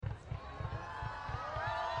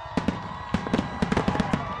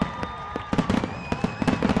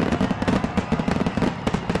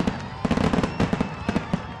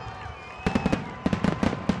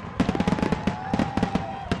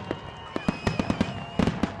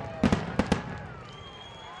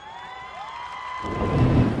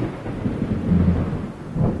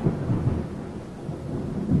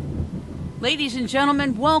Ladies and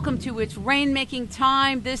gentlemen, welcome to It's Rainmaking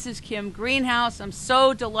Time. This is Kim Greenhouse. I'm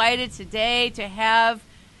so delighted today to have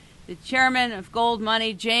the chairman of Gold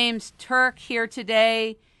Money, James Turk, here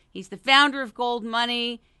today. He's the founder of Gold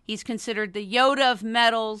Money. He's considered the Yoda of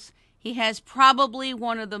metals. He has probably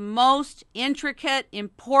one of the most intricate,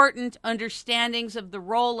 important understandings of the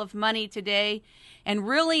role of money today, and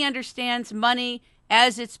really understands money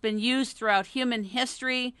as it's been used throughout human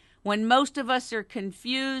history. When most of us are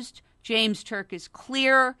confused, James Turk is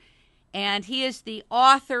clear, and he is the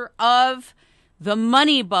author of The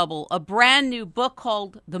Money Bubble, a brand new book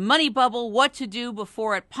called The Money Bubble, What to Do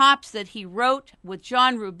Before It Pops, that he wrote with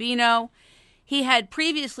John Rubino. He had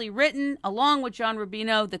previously written, along with John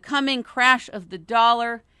Rubino, The Coming Crash of the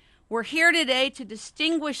Dollar. We're here today to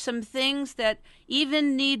distinguish some things that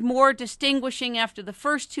even need more distinguishing after the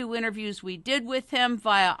first two interviews we did with him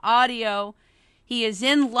via audio. He is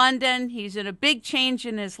in London. He's in a big change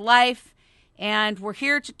in his life. And we're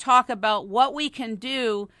here to talk about what we can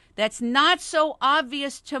do that's not so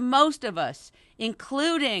obvious to most of us,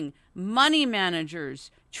 including money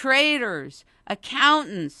managers, traders,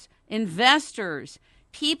 accountants, investors,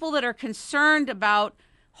 people that are concerned about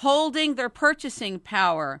holding their purchasing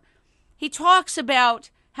power. He talks about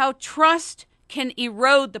how trust can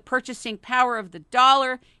erode the purchasing power of the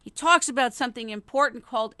dollar. He talks about something important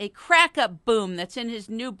called a crack-up boom that's in his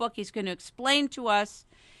new book he's going to explain to us.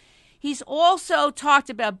 He's also talked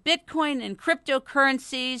about Bitcoin and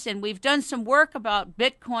cryptocurrencies, and we've done some work about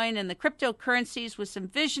Bitcoin and the cryptocurrencies with some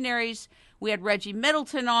visionaries. We had Reggie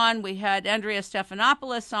Middleton on, we had Andrea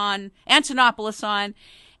Antonopoulos on,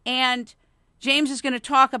 and James is going to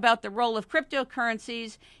talk about the role of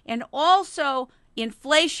cryptocurrencies and also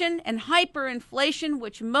inflation and hyperinflation,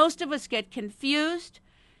 which most of us get confused,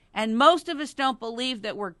 and most of us don't believe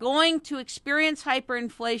that we're going to experience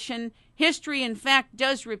hyperinflation. History, in fact,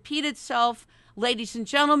 does repeat itself. Ladies and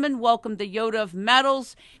gentlemen, welcome the Yoda of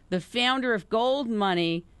Metals, the founder of Gold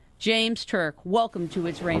Money, James Turk. Welcome to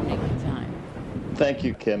It's Rainmaking Time. Thank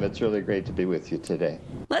you, Kim. It's really great to be with you today.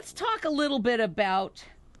 Let's talk a little bit about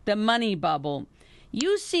the money bubble.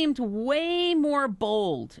 You seemed way more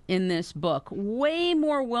bold in this book, way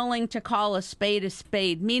more willing to call a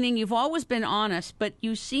spade, meaning you've always been honest, but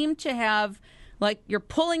you seem to have, like, you're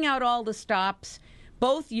pulling out all the stops,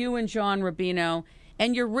 both you and John Rubino,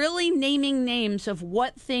 and you're really naming names of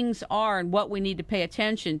what things are and what we need to pay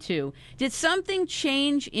attention to. Did something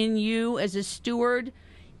change in you as a steward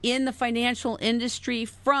in the financial industry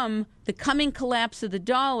from the coming collapse of the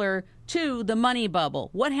dollar to the money bubble?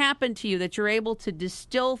 What happened to you that you're able to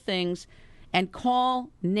distill things and call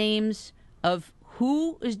names of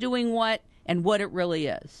who is doing what and what it really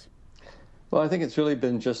is? Well, I think it's really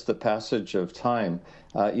been just the passage of time.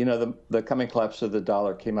 The coming collapse of the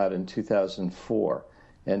dollar came out in 2004.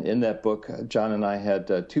 And in that book, John and I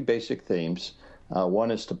had two basic themes.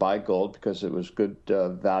 One is to buy gold because it was good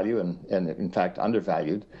value and in fact,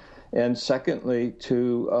 undervalued. And secondly,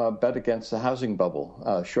 to bet against the housing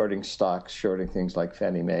bubble, shorting stocks, shorting things like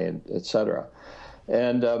Fannie Mae, and et cetera.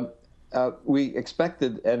 And we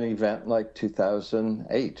expected an event like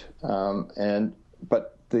 2008.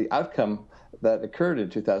 But the outcome that occurred in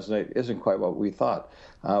 2008 isn't quite what we thought.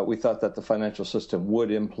 We thought that the financial system would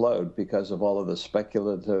implode because of all of the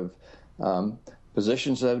speculative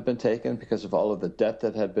positions that had been taken, because of all of the debt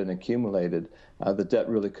that had been accumulated. The debt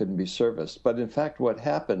really couldn't be serviced. But in fact, what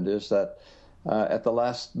happened is that at the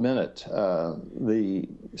last minute, the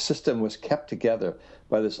system was kept together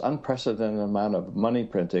by this unprecedented amount of money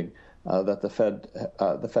printing that the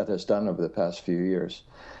Fed has done over the past few years.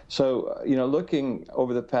 So, looking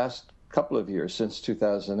over the past couple of years since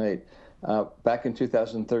 2008, back in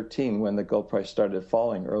 2013, when the gold price started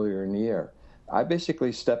falling earlier in the year, I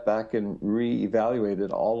basically stepped back and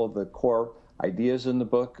reevaluated all of the core ideas in the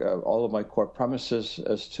book, all of my core premises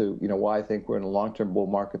as to why I think we're in a long-term bull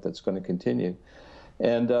market that's going to continue.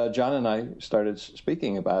 And John and I started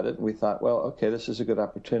speaking about it, and we thought, well, okay, this is a good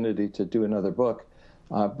opportunity to do another book,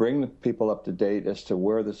 bring the people up to date as to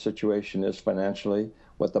where the situation is financially,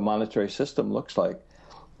 what the monetary system looks like,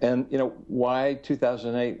 and why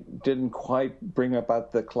 2008 didn't quite bring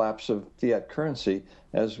about the collapse of fiat currency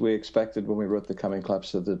as we expected when we wrote The Coming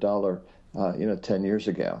Collapse of the Dollar 10 years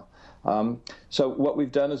ago. So what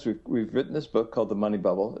we've done is we've written this book called The Money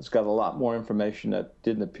Bubble. It's got a lot more information that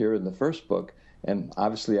didn't appear in the first book, and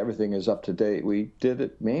obviously everything is up to date. We did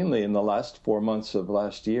it mainly in the last 4 months of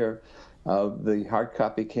last year. The hard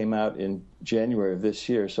copy came out in January of this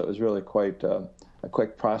year, so it was really quite a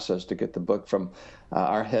quick process to get the book from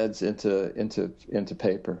our heads into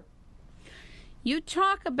paper. You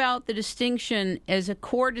talk about the distinction as a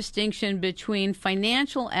core distinction between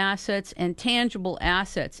financial assets and tangible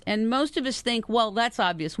assets. And most of us think, well, that's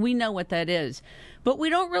obvious. We know what that is. But we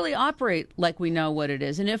don't really operate like we know what it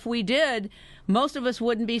is. And if we did, most of us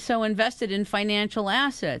wouldn't be so invested in financial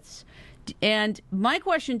assets. And my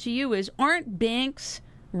question to you is, aren't banks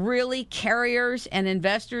really carriers and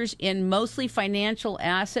investors in mostly financial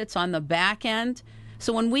assets on the back end?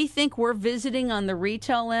 So when we think we're visiting on the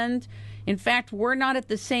retail end, in fact, we're not at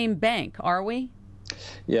the same bank, are we?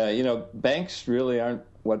 Yeah, banks really aren't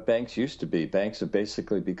what banks used to be. Banks have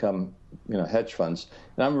basically become, hedge funds.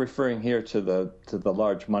 And I'm referring here to the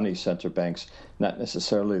large money center banks, not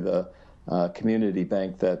necessarily the community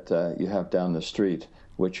bank that you have down the street,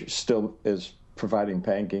 which still is providing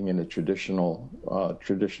banking in a traditional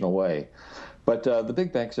way. But the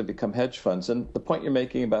big banks have become hedge funds. And the point you're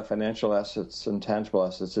making about financial assets and tangible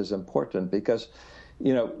assets is important because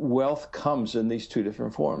wealth comes in these two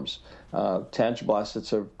different forms. Tangible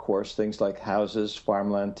assets are, of course, things like houses,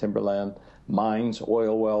 farmland, timberland, mines,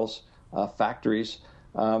 oil wells, factories.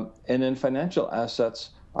 And then financial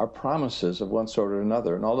assets are promises of one sort or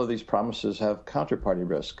another. And all of these promises have counterparty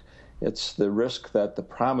risk. It's the risk that the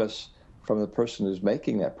promise from the person who's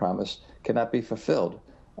making that promise cannot be fulfilled.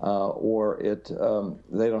 Or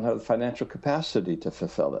they don't have the financial capacity to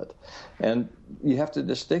fulfill it. And you have to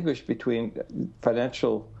distinguish between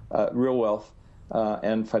financial real wealth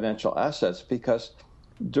and financial assets because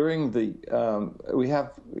during we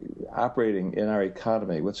have operating in our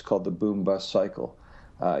economy what's called the boom-bust cycle.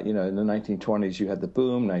 In the 1920s you had the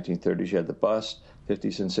boom, 1930s you had the bust,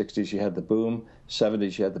 50s and 60s you had the boom,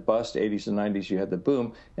 70s you had the bust, 80s and 90s you had the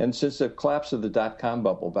boom. And since the collapse of the dot-com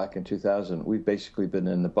bubble back in 2000, we've basically been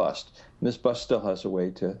in the bust. And this bust still has a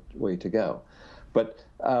way to go. But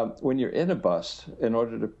when you're in a bust, in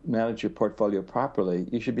order to manage your portfolio properly,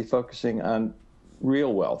 you should be focusing on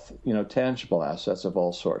real wealth, tangible assets of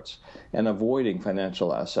all sorts, and avoiding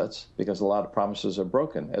financial assets because a lot of promises are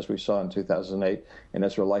broken, as we saw in 2008, and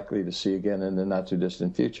as we're likely to see again in the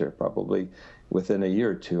not-too-distant future, probably within a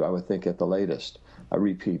year or two, I would think at the latest, a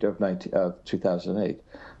repeat of 2008.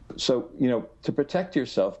 So, to protect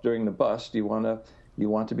yourself during the bust, you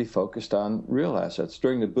want to be focused on real assets.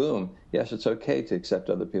 During the boom, yes, it's okay to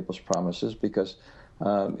accept other people's promises because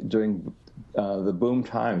during the boom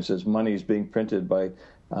times, as money is being printed by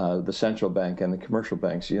the central bank and the commercial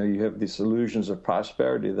banks, you have these illusions of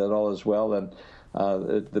prosperity that all is well and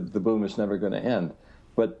the boom is never going to end.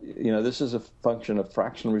 But this is a function of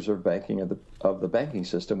fractional reserve banking of the banking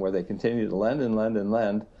system, where they continue to lend and lend and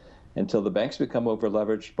lend until the banks become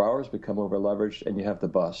over-leveraged, borrowers become over-leveraged, and you have the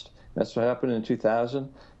bust. That's what happened in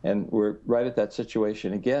 2000, and we're right at that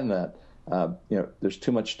situation again. That there's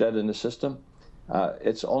too much debt in the system.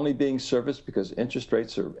 It's only being serviced because interest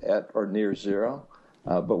rates are at or near zero.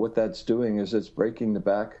 But what that's doing is it's breaking the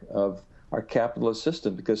back of our capitalist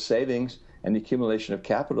system because savings and the accumulation of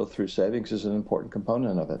capital through savings is an important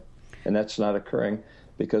component of it. And that's not occurring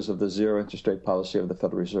because of the zero interest rate policy of the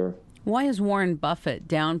Federal Reserve. Why is Warren Buffett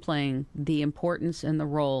downplaying the importance and the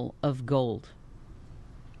role of gold?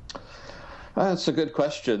 That's a good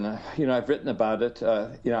question. I've written about it.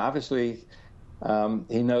 Obviously,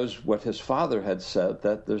 he knows what his father had said,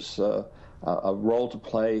 that there's a role to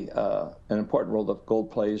play, an important role that gold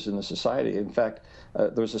plays in the society. In fact,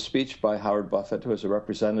 there was a speech by Howard Buffett, who was a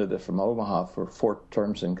representative from Omaha for 4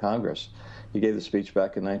 terms in Congress. He gave the speech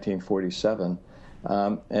back in 1947.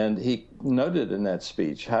 And he noted in that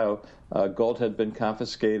speech how gold had been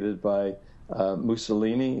confiscated by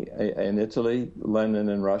Mussolini in Italy, Lenin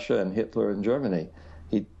in Russia, and Hitler in Germany.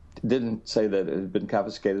 He didn't say that it had been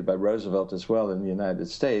confiscated by Roosevelt as well in the United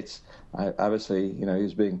States. Obviously, he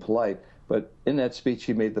was being polite. But in that speech,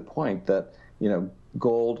 he made the point that,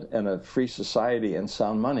 gold and a free society and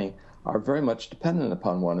sound money are very much dependent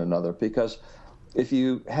upon one another, because if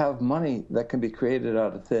you have money that can be created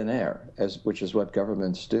out of thin air, which is what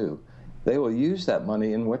governments do, they will use that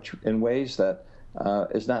money in ways that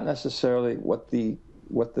is not necessarily what the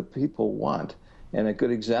people want. And a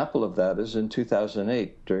good example of that is in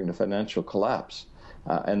 2008 during the financial collapse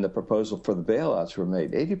and the proposal for the bailouts were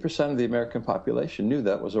made. 80% of the American population knew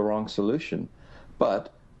that was a wrong solution,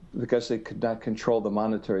 but because they could not control the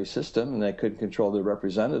monetary system and they couldn't control their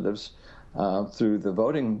representatives through the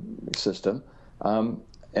voting system,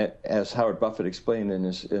 as Howard Buffett explained in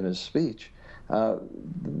his speech,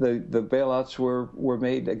 the bailouts were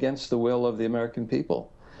made against the will of the American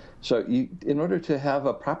people. So in order to have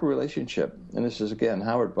a proper relationship, and this is again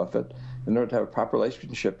Howard Buffett, in order to have a proper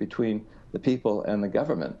relationship between the people and the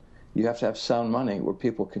government, you have to have sound money where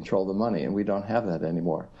people control the money, and we don't have that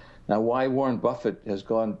anymore. Now, why Warren Buffett has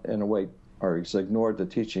gone in a way or he's ignored the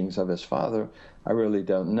teachings of his father, I really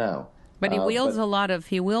don't know. But he wields a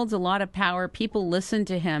lot of power. People listen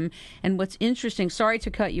to him. And what's interesting, sorry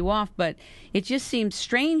to cut you off, but it just seems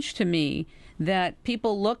strange to me that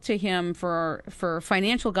people look to him for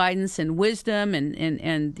financial guidance and wisdom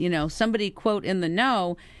and you know, somebody, quote, in the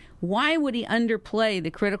know. Why would he underplay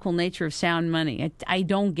the critical nature of sound money? I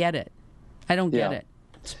don't get it. I don't get it.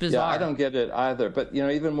 It's bizarre. Yeah, I don't get it either. But, you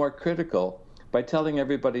know, even more critical, by telling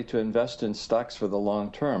everybody to invest in stocks for the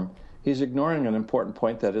long term, he's ignoring an important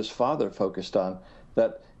point that his father focused on,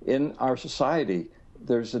 that in our society,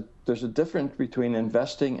 there's a difference between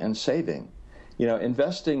investing and saving. You know,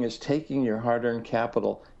 investing is taking your hard-earned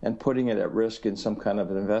capital and putting it at risk in some kind of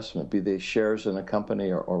an investment, be they shares in a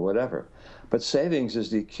company or whatever. But savings is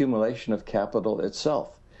the accumulation of capital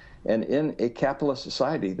itself. And in a capitalist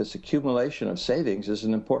society, this accumulation of savings is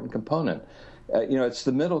an important component. You know, it's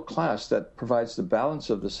the middle class that provides the balance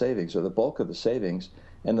of the savings, or the bulk of the savings,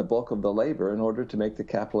 and the bulk of the labor in order to make the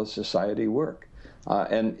capitalist society work.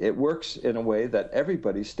 And it works in a way that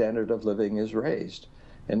everybody's standard of living is raised.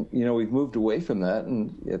 And, you know, we've moved away from that,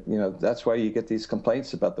 and, you know, that's why you get these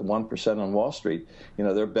complaints about the 1% on Wall Street. You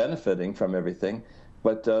know, they're benefiting from everything,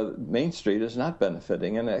 but Main Street is not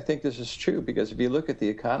benefiting. And I think this is true because if you look at the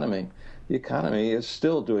economy is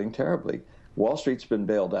still doing terribly. Wall Street's been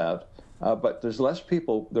bailed out, but there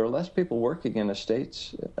are less people working in the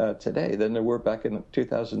States today than there were back in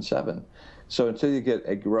 2007. So until you get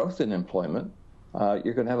a growth in employment,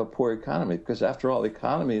 you're going to have a poor economy, because after all, the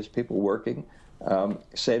economy is people working,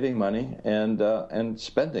 saving money, and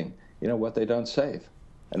spending, you know, what they don't save.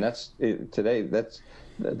 And that's today.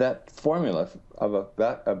 That formula of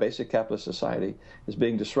a basic capitalist society is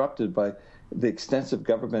being disrupted by the extensive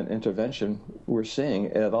government intervention we're seeing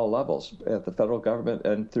at all levels, at the federal government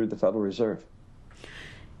and through the Federal Reserve.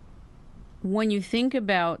 When you think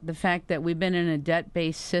about the fact that we've been in a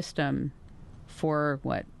debt-based system for,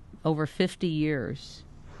 over 50 years,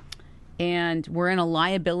 and we're in a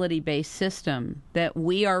liability-based system that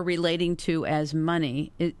we are relating to as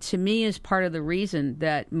money, it, to me, is part of the reason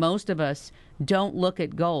that most of us don't look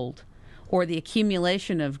at gold or the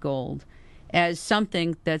accumulation of gold as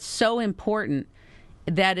something that's so important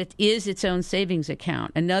that it is its own savings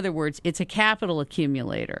account. In other words, it's a capital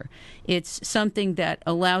accumulator. It's something that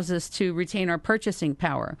allows us to retain our purchasing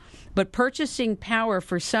power. But purchasing power,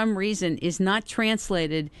 for some reason, is not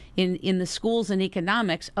translated in the schools in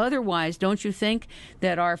economics. Otherwise, don't you think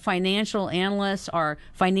that our financial analysts, our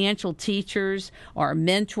financial teachers, our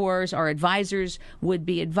mentors, our advisors would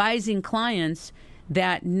be advising clients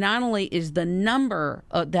that not only is the number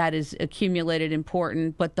that is accumulated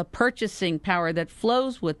important, but the purchasing power that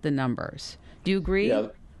flows with the numbers? Do you agree?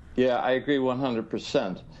 Yeah, I agree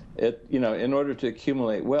 100%. In order to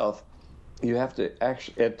accumulate wealth, you have to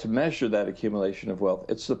actually to measure that accumulation of wealth.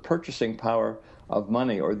 It's the purchasing power of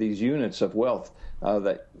money, or these units of wealth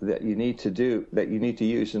that you need to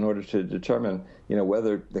use in order to determine,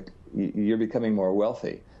 whether you're becoming more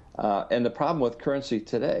wealthy. And the problem with currency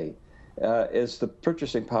today is the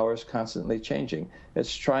purchasing power is constantly changing.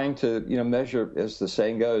 It's trying to measure, as the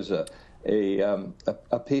saying goes, a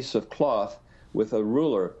piece of cloth with a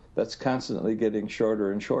ruler that's constantly getting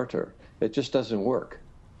shorter and shorter. It just doesn't work.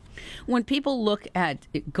 When people look at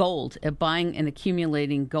gold, at buying and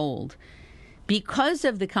accumulating gold, because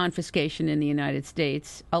of the confiscation in the United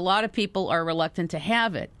States, a lot of people are reluctant to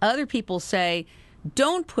have it. Other people say,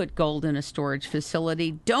 don't put gold in a storage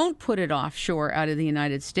facility. Don't put it offshore out of the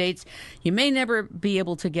United States. You may never be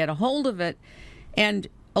able to get a hold of it. And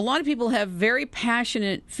a lot of people have very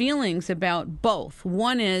passionate feelings about both.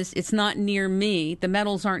 One is, it's not near me. The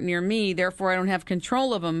metals aren't near me, therefore I don't have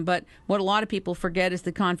control of them. But what a lot of people forget is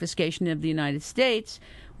the confiscation of the United States,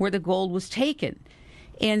 where the gold was taken.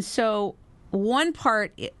 And so one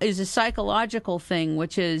part is a psychological thing,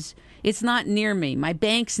 which is, it's not near me. My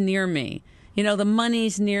bank's near me. The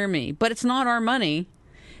money's near me, but it's not our money.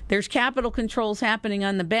 There's capital controls happening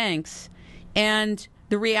on the banks, and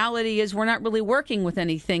the reality is we're not really working with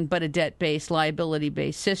anything but a debt-based,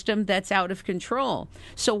 liability-based system that's out of control.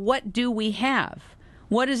 So what do we have?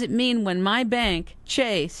 What does it mean when my bank,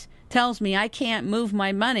 Chase, tells me I can't move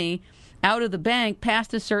my money out of the bank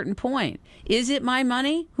past a certain point? Is it my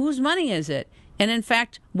money? Whose money is it? And in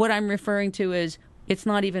fact, what I'm referring to is it's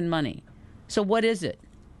not even money. So what is it?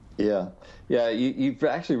 Yeah. You've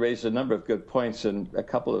actually raised a number of good points, and a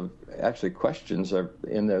couple of questions are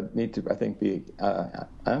in there need to, I think, be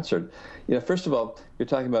answered. First of all, you're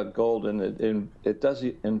talking about gold, and it does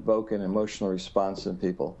invoke an emotional response in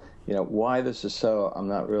people. Why this is so, I'm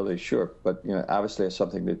not really sure, but obviously it has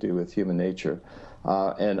something to do with human nature,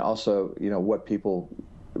 and also what people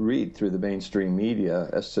read through the mainstream media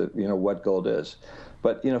as to what gold is.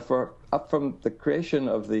 But up from the creation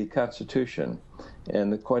of the Constitution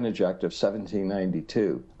and the Coinage Act of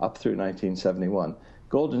 1792 up through 1971,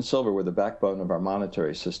 gold and silver were the backbone of our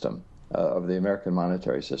monetary system, of the American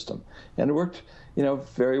monetary system, and it worked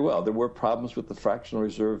very well. There were problems with the fractional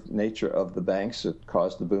reserve nature of the banks that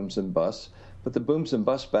caused the booms and busts, but the booms and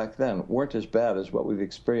busts back then weren't as bad as what we've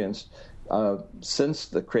experienced since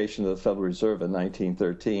the creation of the Federal Reserve in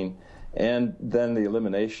 1913, and then the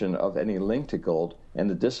elimination of any link to gold and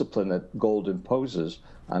the discipline that gold imposes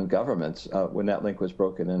on governments when that link was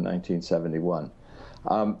broken in 1971.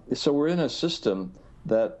 So we're in a system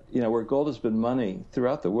that, where gold has been money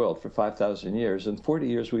throughout the world for 5,000 years. In 40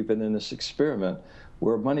 years, we've been in this experiment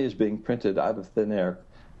where money is being printed out of thin air,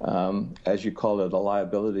 as you call it, a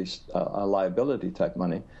liability type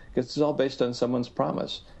money, because it's all based on someone's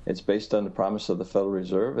promise. It's based on the promise of the Federal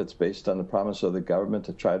Reserve. It's based on the promise of the government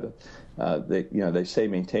to try to, they say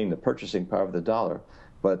maintain the purchasing power of the dollar.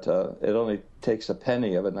 But it only takes a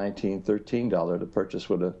penny of a 1913 dollar to purchase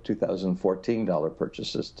what a 2014 dollar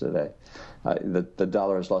purchases today. The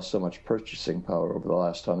dollar has lost so much purchasing power over the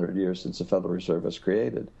last 100 years since the Federal Reserve was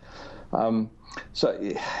created. It's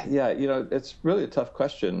really a tough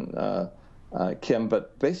question, Kim,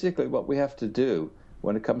 but basically what we have to do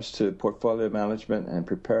when it comes to portfolio management and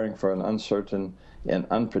preparing for an uncertain and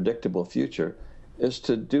unpredictable future is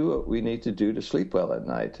to do what we need to do to sleep well at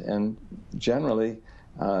night. And generally,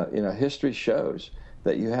 history shows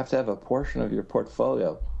that you have to have a portion of your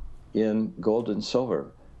portfolio in gold and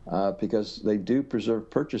silver because they do preserve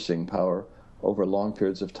purchasing power over long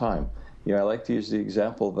periods of time. I like to use the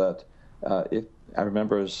example that I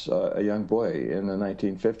remember as a young boy in the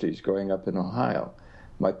 1950s growing up in Ohio,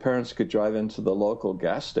 my parents could drive into the local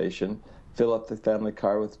gas station, fill up the family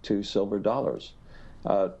car with $2 silver.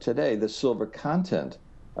 Today, the silver content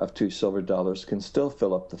of $2 silver can still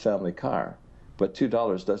fill up the family car, but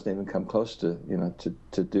 $2 doesn't even come close to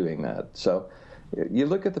doing that. So you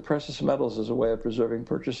look at the precious metals as a way of preserving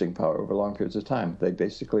purchasing power over long periods of time. They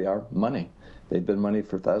basically are money. They've been money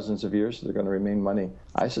for thousands of years. They're going to remain money,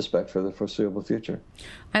 I suspect, for the foreseeable future.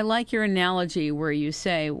 I like your analogy where you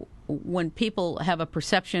say when people have a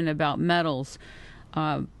perception about metals,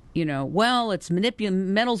 it's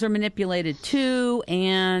metals are manipulated too,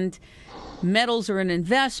 and metals are an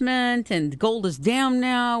investment, and gold is down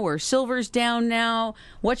now, or silver's down now.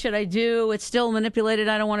 What should I do? It's still manipulated.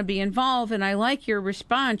 I don't want to be involved. And I like your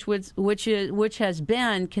response, which has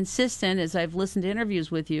been consistent as I've listened to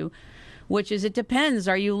interviews with you, which is it depends.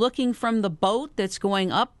 Are you looking from the boat that's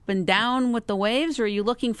going up and down with the waves, or are you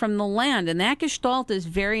looking from the land? And that gestalt is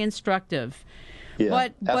very instructive. Yeah,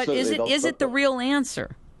 but is it the real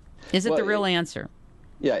answer? Is it the real answer?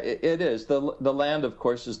 Yeah, it is. The land, of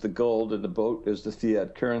course, is the gold, and the boat is the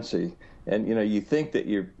fiat currency. And, you think that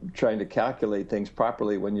you're trying to calculate things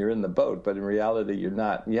properly when you're in the boat, but in reality, you're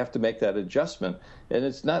not. You have to make that adjustment. And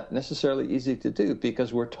it's not necessarily easy to do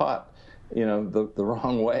because we're taught, the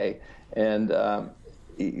wrong way. And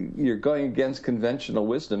you're going against conventional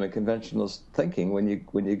wisdom and conventional thinking when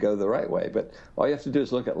you go the right way. But all you have to do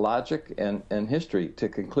is look at logic and history to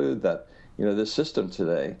conclude that, this system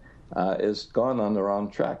today is gone on the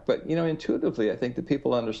wrong track. But, intuitively, I think that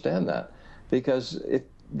people understand that because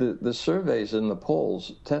the surveys and the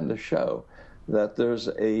polls tend to show that there's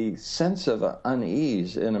a sense of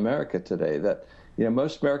unease in America today that,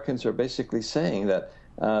 most Americans are basically saying that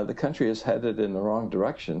the country is headed in the wrong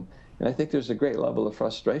direction. And I think there's a great level of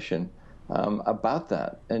frustration about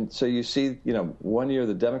that. And so you see, one year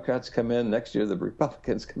the Democrats come in, next year the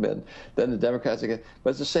Republicans come in, then the Democrats again.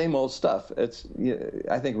 But it's the same old stuff.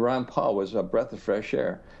 I think Ron Paul was a breath of fresh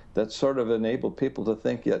air that sort of enabled people to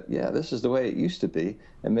think, this is the way it used to be,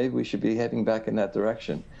 and maybe we should be heading back in that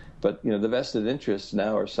direction. But, the vested interests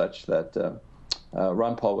now are such that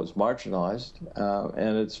Ron Paul was marginalized,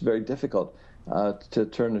 and it's very difficult to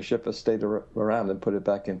turn the ship of state around and put it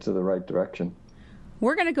back into the right direction.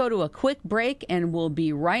 We're going to go to a quick break, and we'll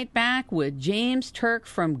be right back with James Turk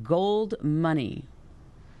from Gold Money.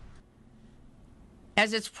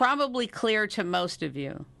 As it's probably clear to most of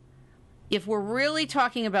you, if we're really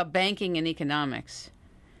talking about banking and economics,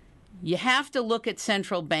 you have to look at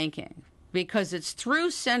central banking because it's through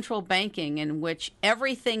central banking in which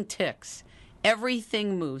everything ticks,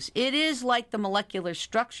 everything moves. It is like the molecular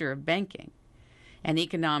structure of banking and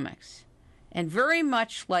economics. And very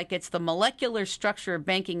much like it's the molecular structure of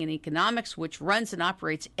banking and economics which runs and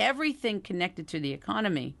operates everything connected to the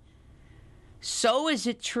economy, so is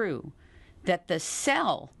it true that the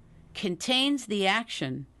cell contains the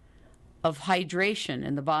action of hydration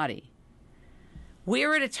in the body.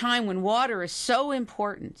 We're at a time when water is so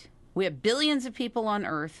important. We have billions of people on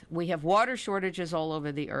Earth. We have water shortages all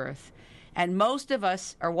over the earth. And most of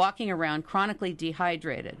us are walking around chronically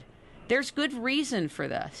dehydrated. There's good reason for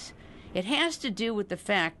this. It has to do with the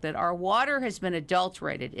fact that our water has been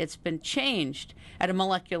adulterated. It's been changed at a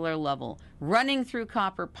molecular level, running through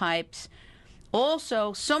copper pipes.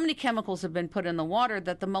 Also, so many chemicals have been put in the water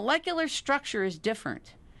that the molecular structure is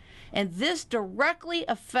different. And this directly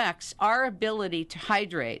affects our ability to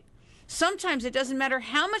hydrate. Sometimes it doesn't matter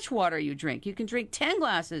how much water you drink. You can drink 10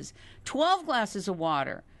 glasses, 12 glasses of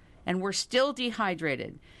water, and we're still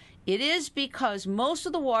dehydrated. It is because most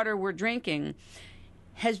of the water we're drinking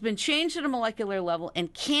has been changed at a molecular level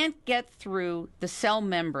and can't get through the cell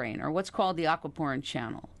membrane, or what's called the aquaporin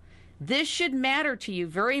channel. This should matter to you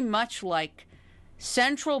very much like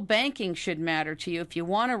central banking should matter to you if you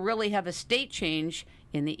want to really have a state change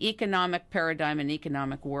in the economic paradigm and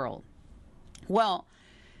economic world. Well,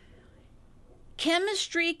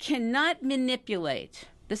 chemistry cannot manipulate,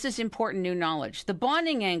 this is important new knowledge, the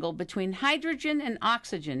bonding angle between hydrogen and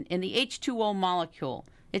oxygen in the H2O molecule.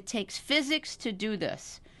 It takes physics to do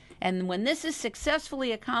this. And when this is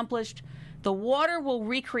successfully accomplished, the water will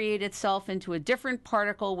recreate itself into a different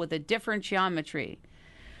particle with a different geometry.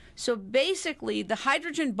 So basically, the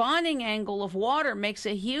hydrogen bonding angle of water makes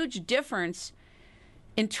a huge difference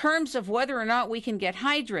in terms of whether or not we can get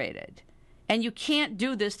hydrated. And you can't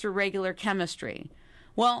do this through regular chemistry.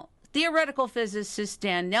 Well, theoretical physicist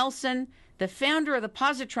Dan Nelson, the founder of the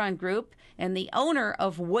positron group and the owner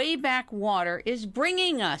of Wayback Water, is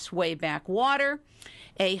bringing us Wayback Water,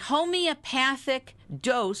 a homeopathic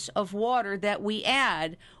dose of water that we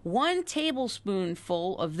add 1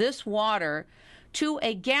 tablespoonful of this water to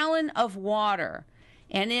a gallon of water,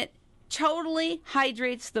 and it totally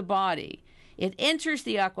hydrates the body. It enters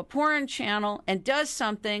the aquaporin channel and does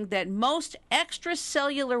something that most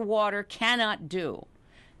extracellular water cannot do.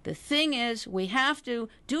 The thing is, we have to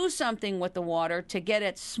do something with the water to get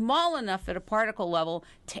it small enough at a particle level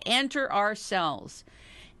to enter our cells.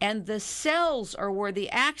 And the cells are where the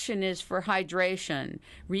action is for hydration.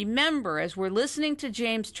 Remember, as we're listening to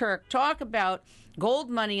James Turk talk about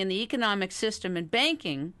gold money in the economic system and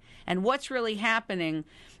banking and what's really happening,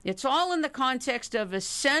 it's all in the context of a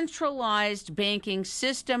centralized banking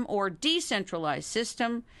system or decentralized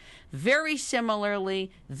system. Very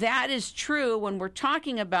similarly, that is true when we're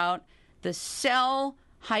talking about the cell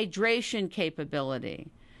hydration capability.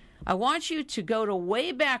 I want you to go to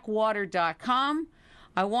waybackwater.com.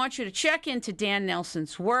 I want you to check into Dan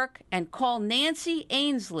Nelson's work and call Nancy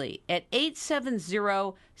Ainsley at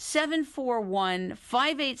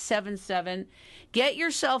 870-741-5877. Get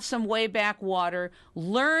yourself some Wayback Water.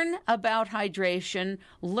 Learn about hydration.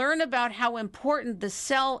 Learn about how important the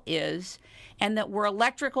cell is and that we're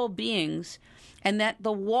electrical beings and that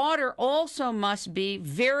the water also must be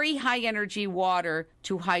very high energy water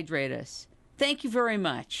to hydrate us. Thank you very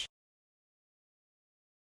much.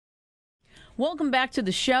 Welcome back to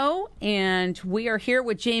the show, and we are here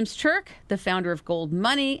with James Turk, the founder of Gold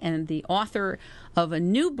Money and the author of a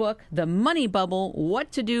new book, The Money Bubble,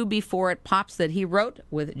 What to Do Before It Pops, that he wrote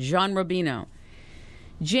with John Rubino.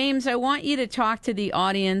 James, I want you to talk to the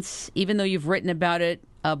audience, even though you've written about it,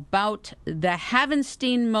 about the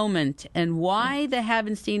Havenstein moment and why the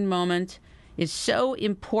Havenstein moment is so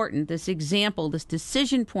important, this example, this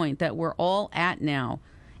decision point that we're all at now,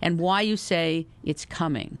 and why you say it's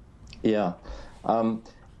coming. Yeah. Rudolf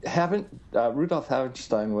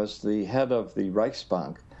Havenstein was the head of the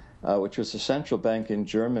Reichsbank, which was the central bank in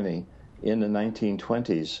Germany in the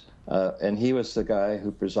 1920s. And he was the guy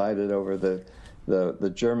who presided over the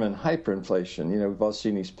German hyperinflation. You know, we've all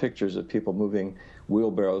seen these pictures of people moving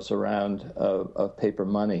wheelbarrows around of paper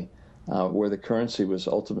money, where the currency was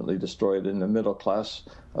ultimately destroyed, and the middle class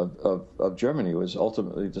of Germany was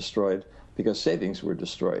ultimately destroyed because savings were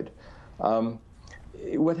destroyed.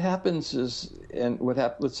 What happens is, and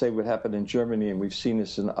let's say what happened in Germany, and we've seen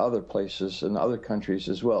this in other places, in other countries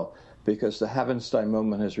as well, because the Havenstein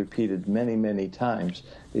moment has repeated many, many times,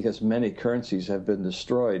 because many currencies have been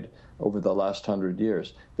destroyed over the last 100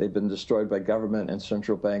 years. They've been destroyed by government and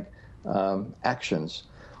central bank actions.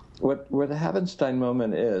 What the Havenstein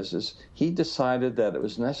moment is he decided that it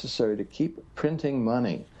was necessary to keep printing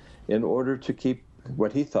money in order to keep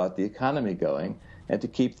what he thought the economy going, and to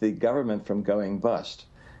keep the government from going bust.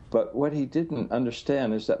 But what he didn't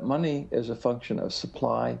understand is that money is a function of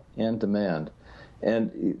supply and demand.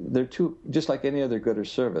 And they're two, just like any other good or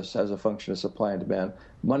service as a function of supply and demand,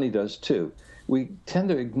 money does too. We tend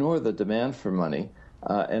to ignore the demand for money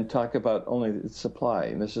and talk about only the supply.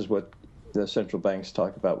 And this is what the central banks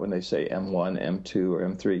talk about when they say M1, M2, or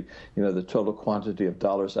M3, the total quantity of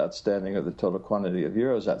dollars outstanding or the total quantity of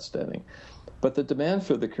euros outstanding. But the demand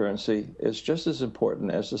for the currency is just as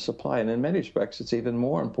important as the supply, and in many respects, it's even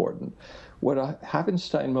more important. What a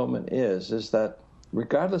Havenstein moment is that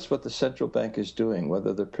regardless what the central bank is doing,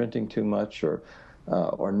 whether they're printing too much or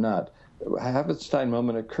not, a Havenstein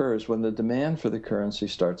moment occurs when the demand for the currency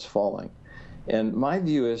starts falling. And my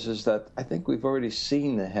view is that I think we've already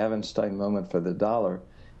seen the Havenstein moment for the dollar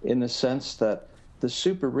in the sense that the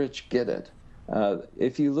super rich get it.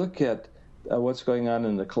 If you look at what's going on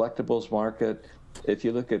in the collectibles market, if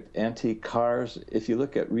you look at antique cars, if you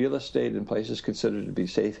look at real estate in places considered to be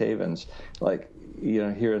safe havens, like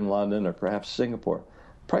here in London or perhaps Singapore,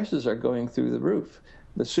 prices are going through the roof.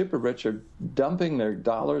 The super rich are dumping their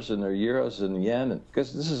dollars and their euros and yen,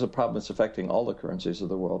 because this is a problem that's affecting all the currencies of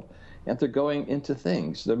the world, and they're going into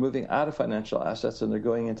things. They're moving out of financial assets and they're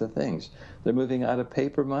going into things. They're moving out of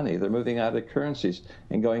paper money. They're moving out of currencies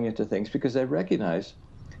and going into things because they recognize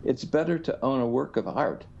it's better to own a work of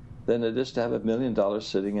art than it is to have $1 million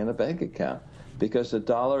sitting in a bank account, because the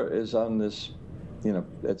dollar is on this,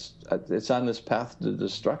 it's on this path to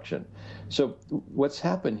destruction. So what's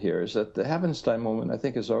happened here is that the Havenstein moment, I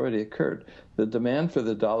think, has already occurred. The demand for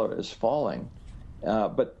the dollar is falling,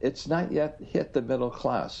 but it's not yet hit the middle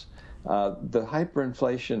class. The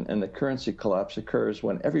hyperinflation and the currency collapse occurs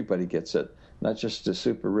when everybody gets it, not just the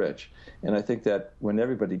super rich. And I think that when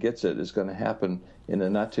everybody gets it is going to happen in the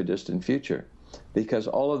not too distant future, because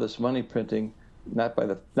all of this money printing, not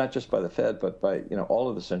just by the Fed, but by all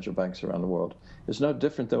of the central banks around the world, is no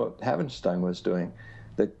different than what Havenstein was doing.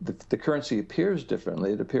 The currency appears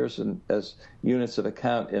differently. It appears as units of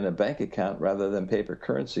account in a bank account rather than paper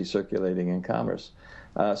currency circulating in commerce.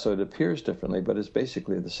 So it appears differently, but it's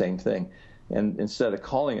basically the same thing. And instead of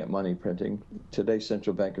calling it money printing, today's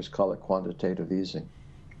central bankers call it quantitative easing.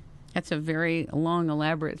 That's a very long,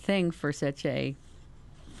 elaborate thing for such a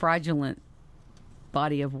fraudulent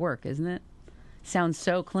body of work, isn't it? Sounds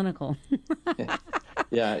so clinical.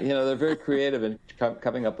 Yeah, they're very creative in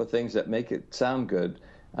coming up with things that make it sound good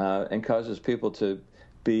and causes people to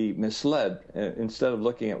be misled instead of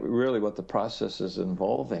looking at really what the process is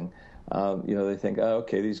involving. They think, oh,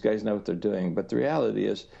 okay, these guys know what they're doing. But the reality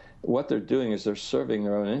is what they're doing is they're serving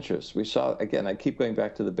their own interests. We saw, again, I keep going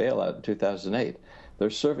back to the bailout in 2008. They're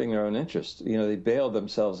serving their own interests. They bailed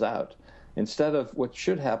themselves out. Instead of what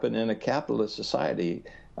should happen in a capitalist society,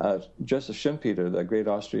 Joseph Schumpeter, the great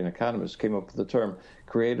Austrian economist, came up with the term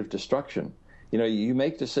creative destruction. You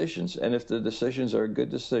make decisions, and if the decisions are a good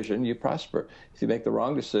decision, you prosper. If you make the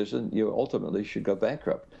wrong decision, you ultimately should go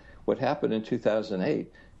bankrupt. What happened in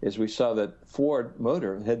 2008 is we saw that Ford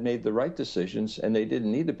Motor had made the right decisions, and they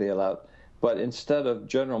didn't need a bailout. But instead of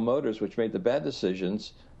General Motors, which made the bad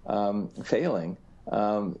decisions, failing,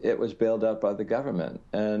 it was bailed out by the government.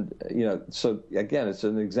 And, so again, it's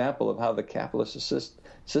an example of how the capitalist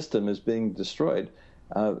system is being destroyed.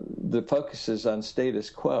 The focus is on status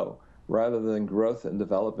quo rather than growth and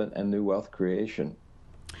development and new wealth creation.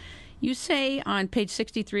 You say on page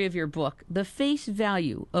 63 of your book, the face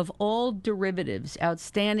value of all derivatives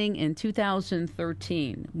outstanding in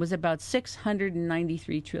 2013 was about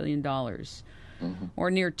 $693 trillion,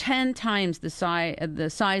 or near 10 times the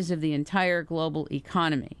size of the entire global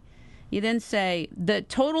economy. You then say the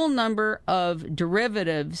total number of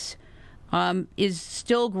derivatives is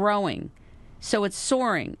still growing, so it's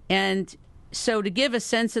soaring. And so to give a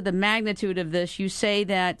sense of the magnitude of this, you say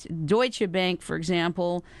that Deutsche Bank, for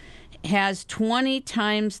example, has 20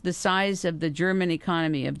 times the size of the German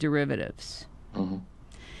economy of derivatives. Mm-hmm.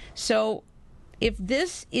 So if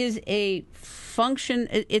this is a function,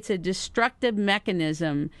 it's a destructive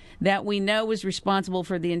mechanism that we know is responsible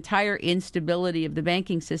for the entire instability of the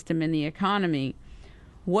banking system and the economy,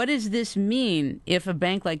 what does this mean if a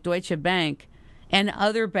bank like Deutsche Bank and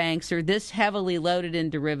other banks are this heavily loaded in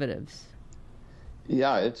derivatives?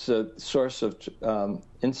 Yeah, it's a source of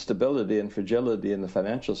instability and fragility in the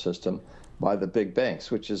financial system by the big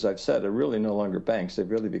banks, which, as I've said, are really no longer banks. They've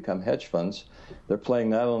really become hedge funds. They're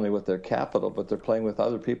playing not only with their capital, but they're playing with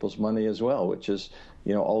other people's money as well, which is,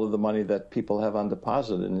 all of the money that people have on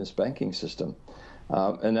deposit in this banking system.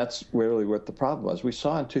 And that's really what the problem was. We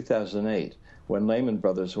saw in 2008, when Lehman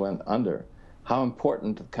Brothers went under, how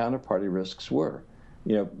important the counterparty risks were.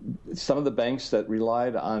 Some of the banks that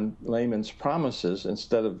relied on Lehman's promises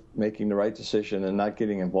instead of making the right decision and not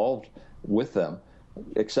getting involved with them,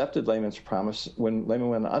 accepted Lehman's promise. When Lehman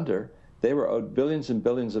went under, they were owed billions and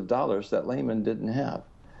billions of dollars that Lehman didn't have.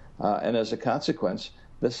 And as a consequence,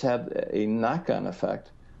 this had a knock-on effect.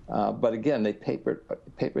 But again, they papered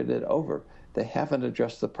it over. They haven't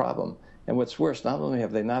addressed the problem. And what's worse, not only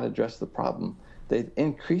have they not addressed the problem, they've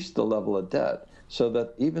increased the level of debt so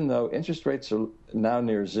that even though interest rates are now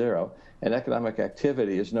near zero and economic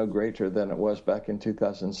activity is no greater than it was back in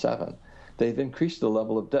 2007, they've increased the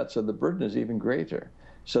level of debt, so the burden is even greater.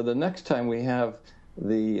 So the next time we have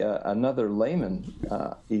another Lehman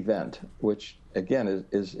event, which again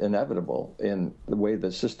is inevitable in the way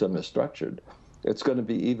the system is structured, it's going to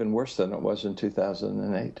be even worse than it was in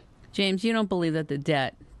 2008. James, you don't believe that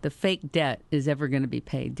the fake debt, is ever going to be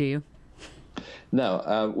paid, do you?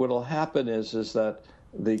 No. What will happen is that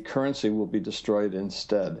the currency will be destroyed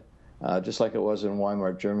instead, just like it was in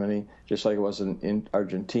Weimar Germany, just like it was in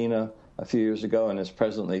Argentina a few years ago, and is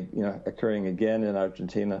presently occurring again in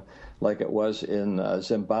Argentina, like it was in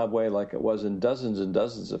Zimbabwe, like it was in dozens and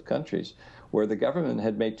dozens of countries where the government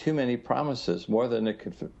had made too many promises, more than it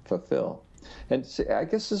could fulfill. And I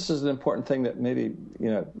guess this is an important thing that maybe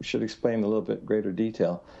should explain in a little bit greater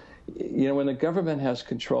detail. When the government has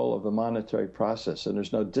control of the monetary process and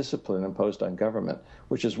there's no discipline imposed on government,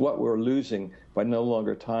 which is what we're losing by no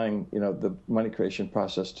longer tying the money creation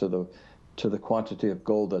process to the quantity of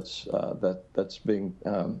gold that's being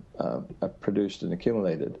produced and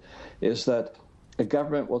accumulated, is that a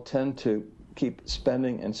government will tend to keep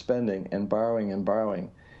spending and spending and borrowing,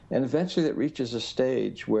 and eventually it reaches a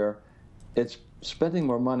stage where it's spending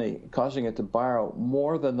more money, causing it to borrow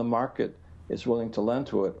more than the market is willing to lend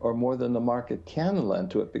to it, or more than the market can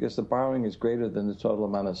lend to it, because the borrowing is greater than the total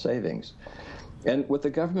amount of savings. And what the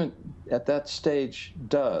government at that stage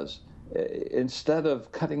does, instead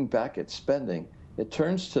of cutting back its spending, it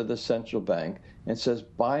turns to the central bank and says,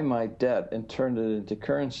 buy my debt and turn it into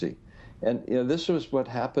currency. And this was what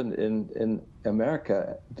happened in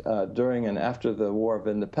America during and after the War of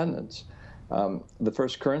Independence. The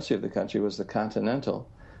first currency of the country was the Continental.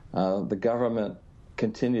 The government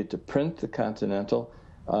continued to print the Continental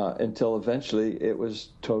until eventually it was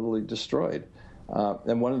totally destroyed.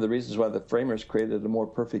 And one of the reasons why the framers created a more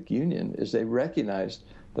perfect union is they recognized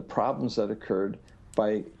the problems that occurred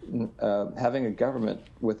by having a government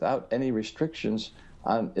without any restrictions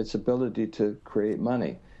on its ability to create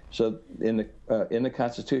money. So in the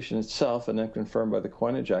Constitution itself, and then confirmed by the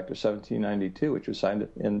Coinage Act of 1792, which was signed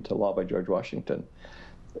into law by George Washington,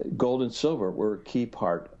 gold and silver were a key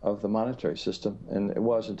part of the monetary system, and it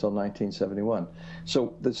was until 1971.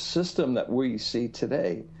 So the system that we see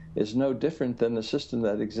today is no different than the system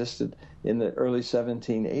that existed in the early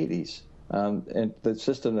 1780s, and the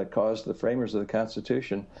system that caused the framers of the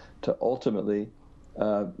Constitution to ultimately,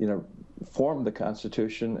 form the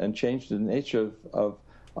Constitution and change the nature of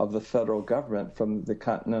the federal government from the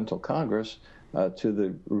Continental Congress to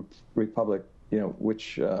the Republic,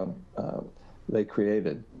 which they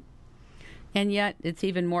created. And yet it's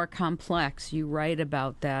even more complex. You write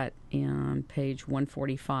about that on page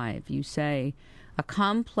 145. You say, a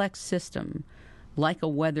complex system like a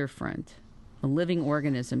weather front, a living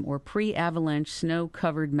organism, or pre-avalanche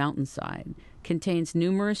snow-covered mountainside contains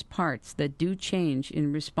numerous parts that do change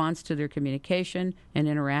in response to their communication and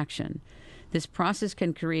interaction. This process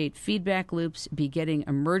can create feedback loops begetting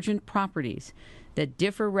emergent properties that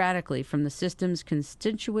differ radically from the system's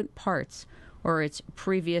constituent parts or its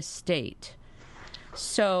previous state.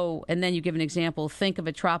 So, and then you give an example. Think of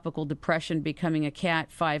a tropical depression becoming a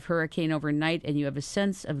Cat 5 hurricane overnight, and you have a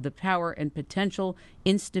sense of the power and potential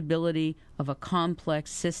instability of a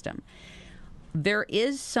complex system. There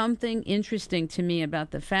is something interesting to me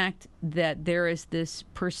about the fact that there is this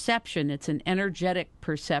perception, it's an energetic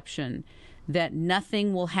perception, that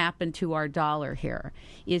nothing will happen to our dollar here.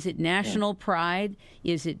 Is it national pride?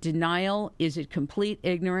 Is it denial? Is it complete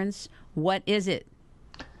ignorance? What is it?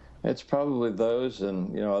 It's probably those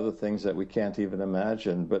and other things that we can't even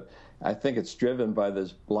imagine. But I think it's driven by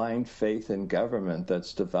this blind faith in government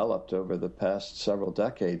that's developed over the past several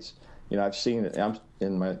decades. I've seen it. I'm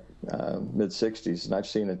in my mid-60s, and I've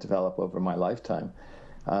seen it develop over my lifetime.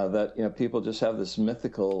 That people just have this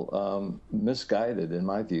mythical, misguided, in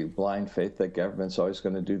my view, blind faith that government's always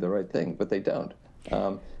going to do the right thing, but they don't.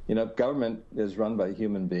 Government is run by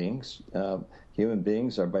human beings. Human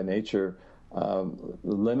beings are by nature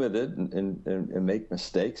limited and make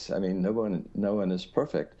mistakes. I mean, no one is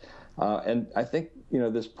perfect. And I think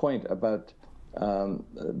this point about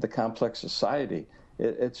the complex society,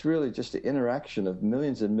 it's really just the interaction of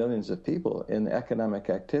millions and millions of people in economic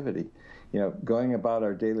activity, going about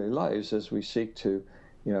our daily lives as we seek to,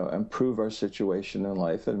 improve our situation in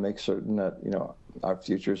life and make certain that, our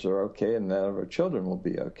futures are okay and that of our children will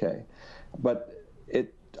be okay. But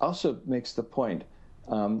it also makes the point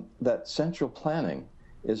that central planning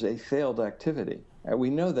is a failed activity. And we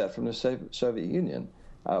know that from the Soviet Union.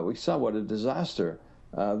 We saw what a disaster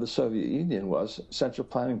the Soviet Union was, central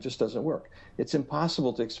planning just doesn't work. It's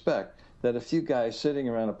impossible to expect that a few guys sitting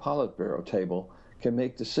around a Politburo table can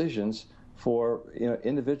make decisions for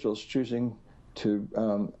individuals choosing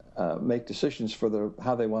to make decisions for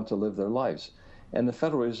how they want to live their lives. And the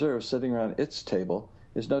Federal Reserve sitting around its table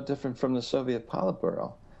is no different from the Soviet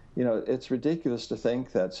Politburo. It's ridiculous to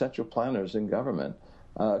think that central planners in government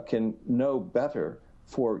can know better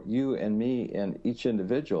for you and me and each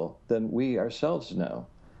individual than we ourselves know.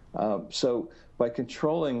 So by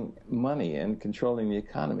controlling money and controlling the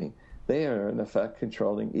economy, they are in effect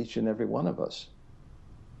controlling each and every one of us.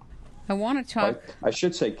 I want to talk. I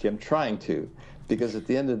should say, Kim, trying to, because at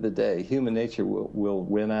the end of the day, human nature will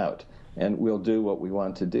win out, and we'll do what we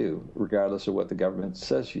want to do, regardless of what the government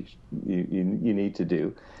says you need to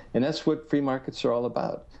do. And that's what free markets are all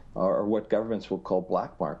about, or what governments will call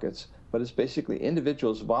black markets. But it's basically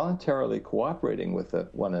individuals voluntarily cooperating with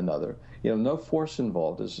one another. No force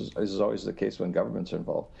involved, as is always the case when governments are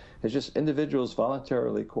involved. It's just individuals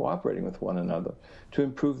voluntarily cooperating with one another to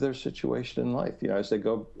improve their situation in life, as they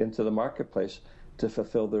go into the marketplace to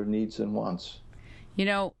fulfill their needs and wants.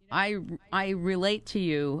 I relate to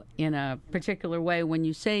you in a particular way. When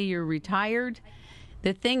you say you're retired,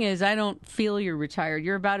 the thing is, I don't feel you're retired.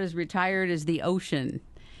 You're about as retired as the ocean.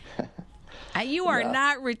 You are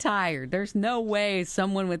not retired. There's no way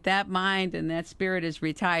someone with that mind and that spirit is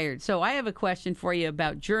retired. So I have a question for you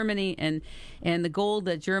about Germany and the gold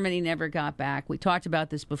that Germany never got back. We talked about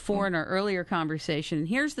this before in our earlier conversation. And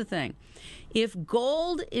here's the thing. If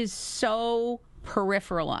gold is so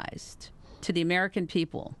peripheralized to the American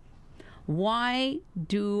people, why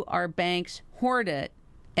do our banks hoard it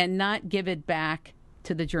and not give it back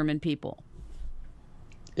to the German people?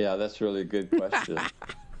 Yeah, that's really a good question.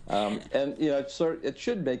 And it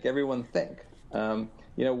should make everyone think.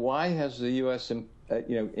 Why has the U.S.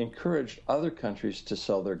 encouraged other countries to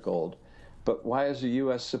sell their gold, but why has the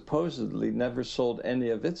U.S. supposedly never sold any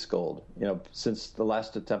of its gold? Since the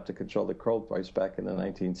last attempt to control the gold price back in the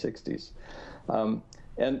 1960s.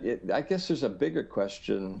 I guess there's a bigger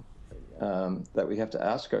question that we have to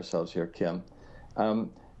ask ourselves here, Kim.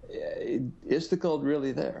 Is the gold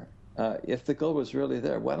really there? If the gold was really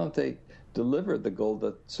there, why don't they deliver the gold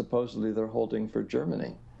that supposedly they're holding for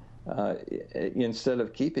Germany instead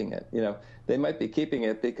of keeping it? They might be keeping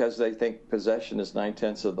it because they think possession is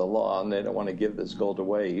 9/10 of the law, and they don't want to give this gold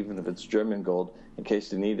away, even if it's German gold, in case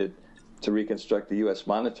they need it to reconstruct the U.S.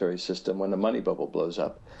 monetary system when the money bubble blows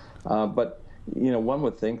up. But one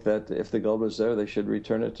would think that if the gold was there, they should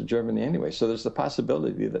return it to Germany anyway. So there's the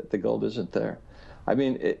possibility that the gold isn't there. I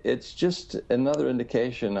mean, it's just another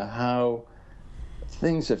indication of how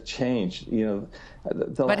things have changed.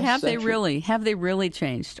 But have they really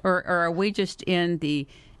changed, or are we just in the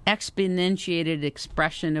exponentiated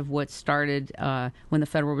expression of what started when the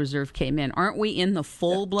Federal Reserve came in? Aren't we in the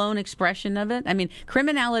full-blown expression of it? I mean,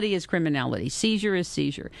 criminality is criminality. Seizure is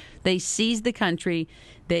seizure. They seized the country.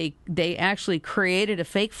 They actually created a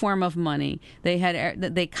fake form of money.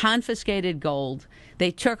 They confiscated gold. They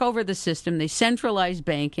took over the system. They centralized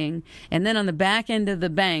banking. And then on the back end of the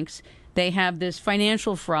banks, they have this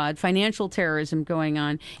financial fraud, financial terrorism going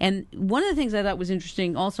on. And one of the things I thought was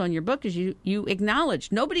interesting also in your book is you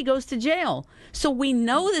acknowledged nobody goes to jail. So we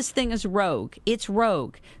know this thing is rogue. It's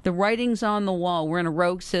rogue. The writing's on the wall. We're in a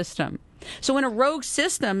rogue system. So in a rogue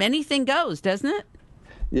system, anything goes, doesn't it?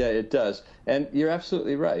 Yeah, it does. And you're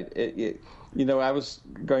absolutely right. I was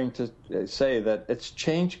going to say that it's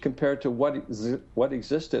changed compared to what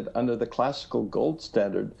existed under the classical gold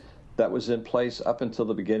standard that was in place up until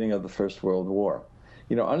the beginning of the First World War.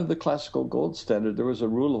 Under the classical gold standard, there was a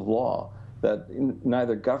rule of law that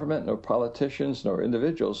neither government nor politicians nor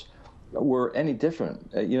individuals were any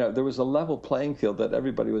different. There was a level playing field that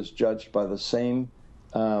everybody was judged by the same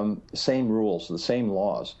rules, the same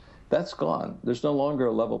laws. That's gone. There's no longer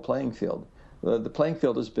a level playing field. The playing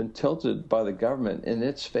field has been tilted by the government in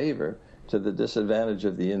its favor to the disadvantage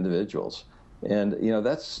of the individuals. And,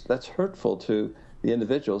 that's hurtful to the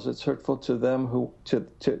individuals. It's hurtful to them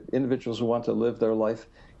to individuals who want to live their life,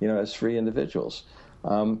 as free individuals.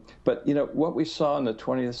 But what we saw in the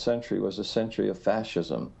 20th century was a century of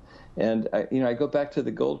fascism. And I go back to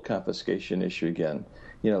the gold confiscation issue again.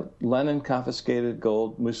 Lenin confiscated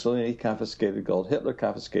gold, Mussolini confiscated gold, Hitler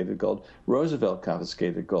confiscated gold, Roosevelt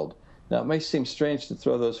confiscated gold. Now, it may seem strange to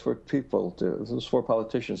throw those four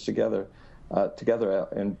politicians together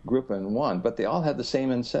and group in one, but they all had the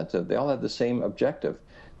same incentive. They all had the same objective.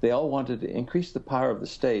 They all wanted to increase the power of the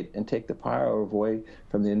state and take the power away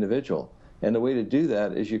from the individual. And the way to do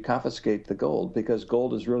that is you confiscate the gold, because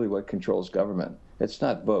gold is really what controls government. It's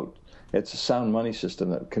not vote. It's a sound money system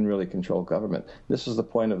that can really control government. This is the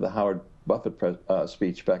point of the Howard Buffett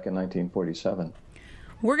speech back in 1947.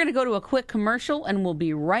 We're going to go to a quick commercial, and we'll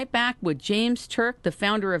be right back with James Turk, the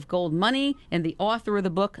founder of Gold Money and the author of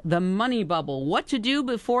the book, The Money Bubble, What to Do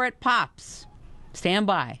Before It Pops. Stand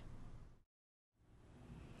by.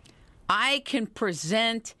 I can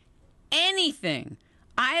present anything.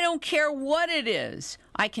 I don't care what it is.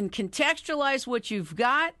 I can contextualize what you've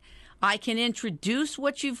got. I can introduce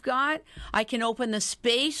what you've got. I can open the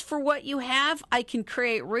space for what you have. I can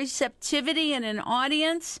create receptivity in an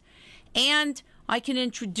audience. And I can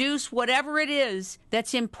introduce whatever it is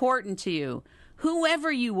that's important to you.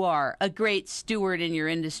 Whoever you are, a great steward in your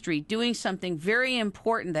industry, doing something very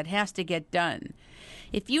important that has to get done.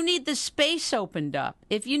 If you need the space opened up,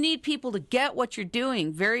 if you need people to get what you're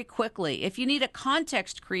doing very quickly, if you need a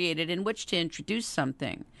context created in which to introduce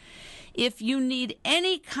something, if you need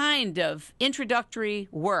any kind of introductory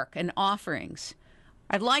work and offerings,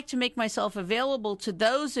 I'd like to make myself available to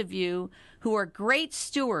those of you who are great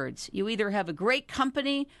stewards. You either have a great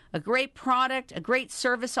company, a great product, a great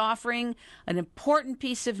service offering, an important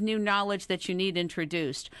piece of new knowledge that you need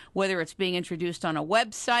introduced, whether it's being introduced on a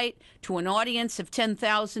website to an audience of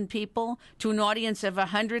 10,000 people, to an audience of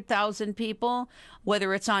 100,000 people,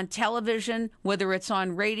 whether it's on television, whether it's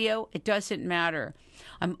on radio, it doesn't matter.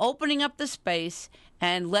 I'm opening up the space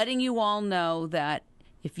and letting you all know that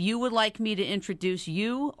if you would like me to introduce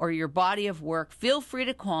you or your body of work, feel free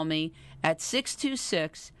to call me at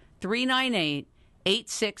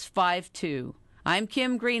 626-398-8652. I'm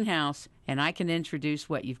Kim Greenhouse, and I can introduce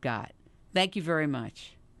what you've got. Thank you very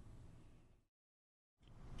much.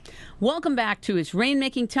 Welcome back to It's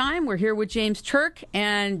Rainmaking Time. We're here with James Turk.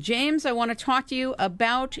 And James, I want to talk to you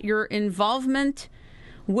about your involvement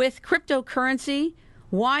with cryptocurrency,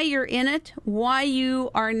 why you're in it, why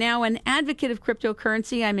you are now an advocate of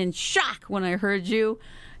cryptocurrency. I'm in shock when I heard you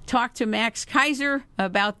talk to Max Kaiser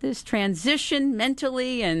about this transition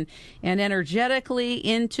mentally and energetically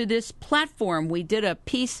into this platform. We did a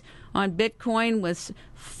piece on Bitcoin with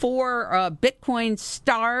 4 Bitcoin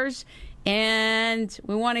stars, and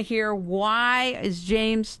we want to hear why is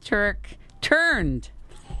James Turk turned?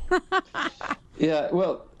 Yeah,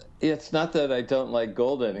 well, it's not that I don't like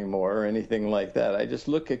gold anymore or anything like that. I just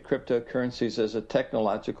look at cryptocurrencies as a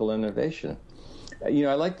technological innovation. You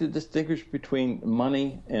know, I like to distinguish between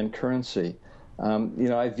money and currency.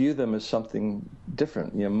 I view them as something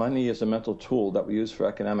different. Money is a mental tool that we use for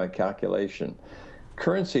economic calculation.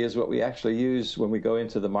 Currency is what we actually use when we go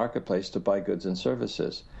into the marketplace to buy goods and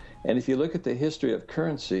services. And if you look at the history of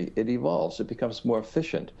currency, it evolves. It becomes more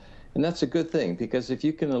efficient. And that's a good thing, because if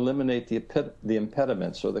you can eliminate the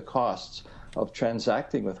impediments or the costs of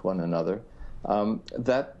transacting with one another,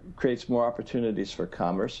 that creates more opportunities for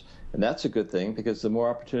commerce. And that's a good thing, because the more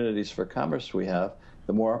opportunities for commerce we have,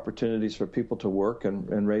 the more opportunities for people to work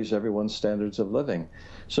and raise everyone's standards of living.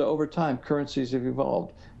 So over time, currencies have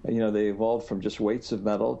evolved. They evolved from just weights of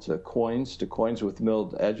metal to coins with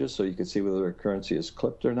milled edges, so you can see whether a currency is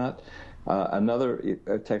clipped or not. Another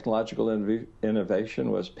technological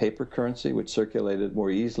innovation was paper currency, which circulated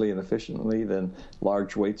more easily and efficiently than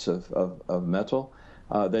large weights of metal.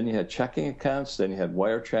 Then you had checking accounts, then you had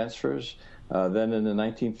wire transfers. Then in the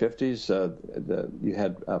 1950s, you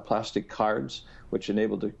had plastic cards, which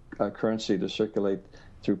enabled the currency to circulate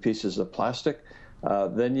through pieces of plastic.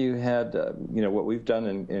 Then you had, what we've done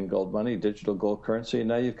in Gold Money, digital gold currency, and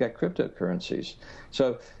now you've got cryptocurrencies.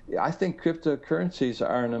 So I think cryptocurrencies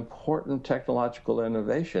are an important technological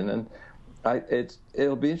innovation, and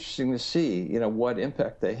it'll be interesting to see, what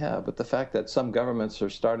impact they have. But the fact that some governments are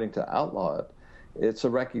starting to outlaw it, it's a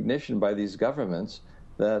recognition by these governments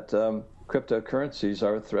that cryptocurrencies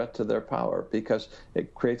are a threat to their power, because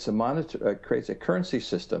it creates a currency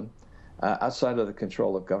system outside of the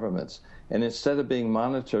control of governments. And instead of being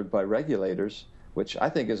monitored by regulators, which I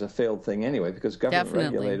think is a failed thing anyway, because government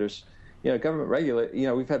regulators,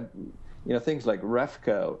 we've had, things like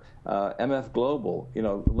REFCO, MF Global,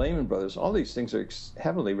 Lehman Brothers, all these things are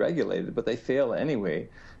heavily regulated, but they fail anyway.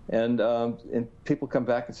 And people come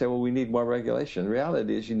back and say, well, we need more regulation. The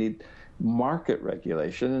reality is you need market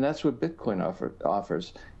regulation, and that's what Bitcoin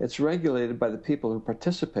offers. It's regulated by the people who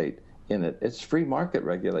participate in it. It's free market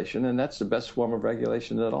regulation, and that's the best form of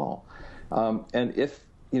regulation at all. And if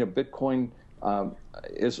Bitcoin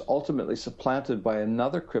is ultimately supplanted by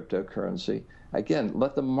another cryptocurrency, again,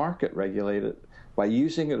 let the market regulate it by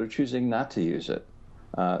using it or choosing not to use it.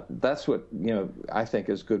 That's what I think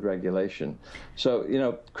is good regulation. So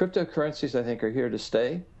cryptocurrencies I think are here to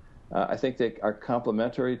stay. I think they are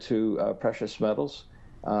complementary to precious metals,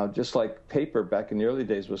 Just like paper back in the early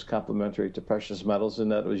days was complementary to precious metals in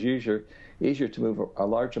that it was easier to move a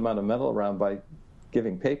large amount of metal around by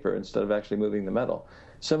giving paper instead of actually moving the metal.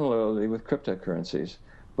 Similarly with cryptocurrencies.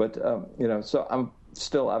 But, so I'm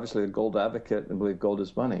still obviously a gold advocate and believe gold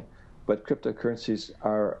is money. But cryptocurrencies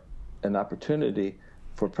are an opportunity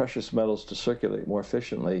for precious metals to circulate more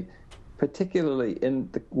efficiently, particularly in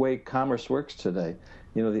the way commerce works today.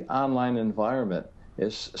 The online environment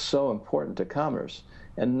is so important to commerce.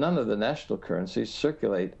 And none of the national currencies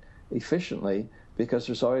circulate efficiently because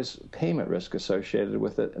there's always payment risk associated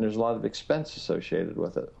with it, and there's a lot of expense associated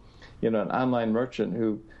with it. An online merchant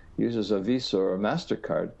who uses a Visa or a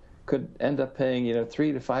MasterCard could end up paying,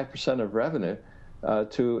 3 to 5% of revenue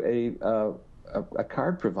to a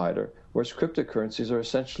card provider, whereas cryptocurrencies are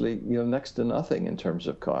essentially, next to nothing in terms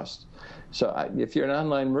of cost. So if you're an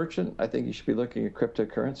online merchant, I think you should be looking at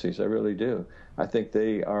cryptocurrencies. I really do. I think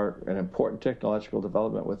they are an important technological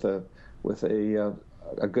development with a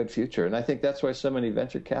good future. And I think that's why so many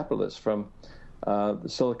venture capitalists from the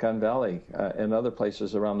Silicon Valley and other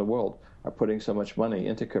places around the world are putting so much money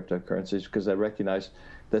into cryptocurrencies, because they recognize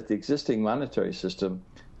that the existing monetary system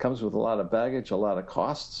comes with a lot of baggage, a lot of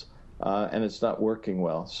costs, and it's not working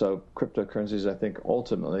well. So cryptocurrencies, I think,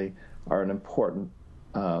 ultimately are an important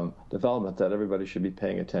development that everybody should be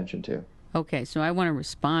paying attention to. Okay, so I want to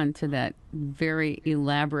respond to that very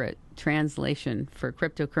elaborate translation for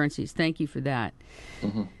cryptocurrencies. Thank you for that.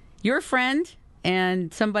 Mm-hmm. Your friend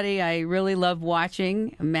and somebody I really love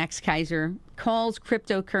watching, Max Kaiser, calls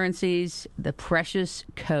cryptocurrencies the precious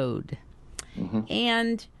code. Mm-hmm.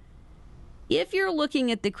 And if you're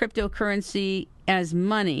looking at the cryptocurrency as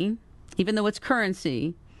money, even though it's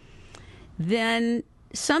currency, then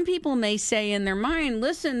some people may say in their mind,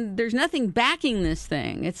 listen, there's nothing backing this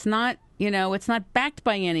thing. It's not, it's not backed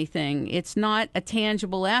by anything. It's not a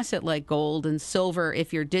tangible asset like gold and silver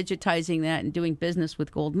if you're digitizing that and doing business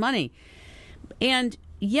with gold money. And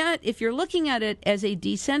yet, if you're looking at it as a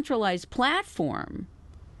decentralized platform,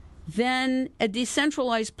 then a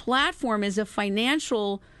decentralized platform is a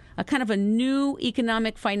kind of a new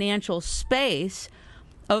economic financial space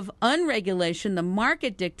of unregulation. The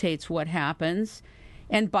market dictates what happens,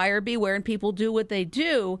 and buyer beware, and people do what they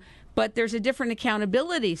do, but there's a different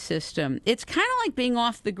accountability system. It's kind of like being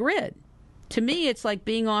off the grid. To me, it's like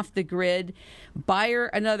being off the grid. Buyer,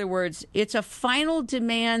 in other words, it's a final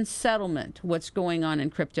demand settlement, what's going on in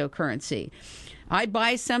cryptocurrency. I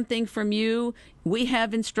buy something from you, we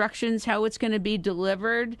have instructions how it's going to be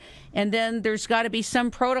delivered, and then there's got to be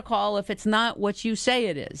some protocol if it's not what you say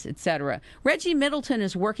it is, etc. Reggie Middleton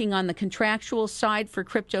is working on the contractual side for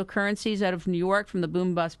cryptocurrencies out of New York from the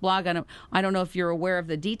Boom Bust blog. I don't know if you're aware of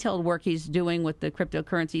the detailed work he's doing with the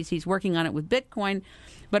cryptocurrencies. He's working on it with Bitcoin,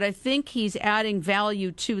 but I think he's adding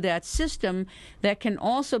value to that system that can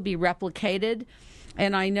also be replicated.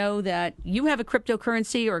 And I know that you have a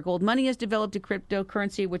cryptocurrency, or Gold Money has developed a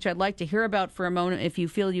cryptocurrency, which I'd like to hear about for a moment. If you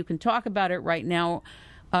feel you can talk about it right now,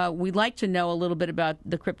 we'd like to know a little bit about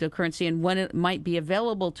the cryptocurrency and when it might be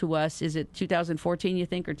available to us. Is it 2014, you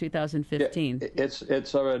think, or 2015? Yeah,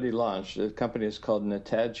 it's already launched. The company is called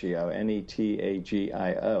Netagio,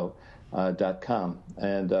 Netagio. .com,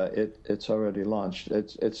 and it's already launched.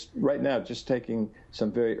 It's right now just taking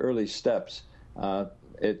some very early steps.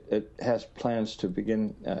 It has plans to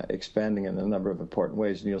begin expanding in a number of important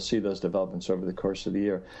ways, and you'll see those developments over the course of the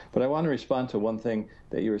year. But I want to respond to one thing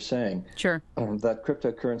that you were saying. Sure. That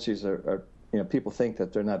cryptocurrencies are people think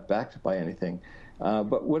that they're not backed by anything.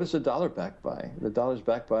 But what is the dollar backed by? The dollar is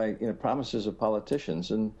backed by promises of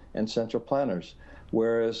politicians and central planners,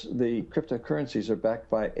 whereas the cryptocurrencies are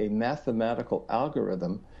backed by a mathematical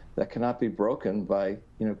algorithm that cannot be broken by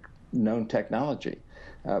known technology.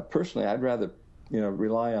 Personally, I'd rather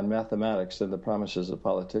rely on mathematics than the promises of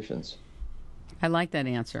politicians. I like that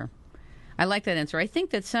answer. I think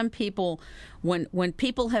that some people, when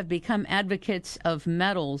people have become advocates of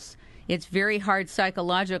metals, it's very hard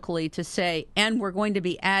psychologically to say, and we're going to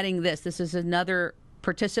be adding this. This is another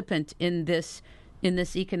participant in this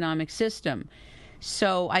economic system.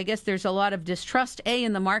 So I guess there's a lot of distrust,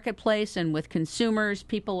 in the marketplace and with consumers.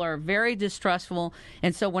 People are very distrustful.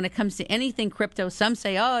 And so when it comes to anything crypto, some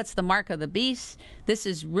say, oh, it's the mark of the beast. It's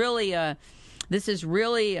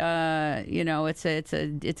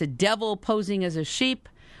a devil posing as a sheep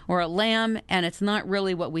or a lamb, and it's not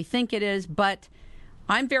really what we think it is. But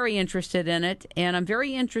I'm very interested in it, and I'm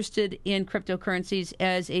very interested in cryptocurrencies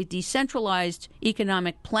as a decentralized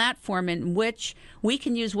economic platform in which we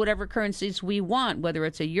can use whatever currencies we want, whether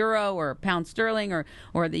it's a euro or a pound sterling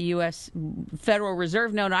or the U.S. Federal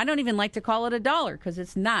Reserve note. I don't even like to call it a dollar because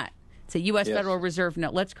it's not. It's a U.S. Yes. Federal Reserve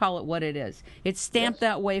note. Let's call it what it is. It's stamped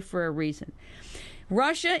that way for a reason.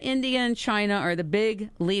 Russia, India, and China are the big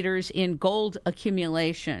leaders in gold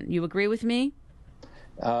accumulation. You agree with me?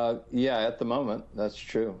 Yeah, at the moment, that's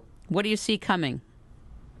true. What do you see coming?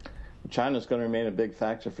 China's going to remain a big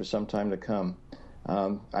factor for some time to come.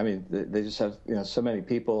 I mean, they just have so many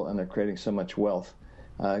people, and they're creating so much wealth.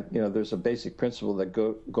 There's a basic principle that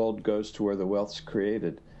gold goes to where the wealth's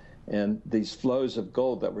created. And these flows of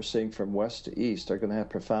gold that we're seeing from west to east are going to have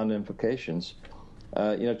profound implications.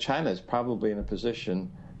 China is probably in a position,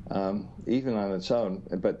 even on its own,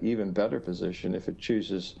 but even better position if it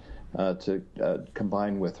chooses to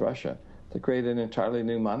combine with Russia, to create an entirely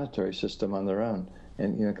new monetary system on their own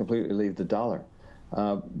and completely leave the dollar.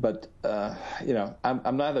 But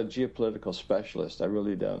I'm not a geopolitical specialist. I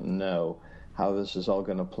really don't know how this is all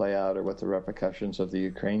going to play out or what the repercussions of the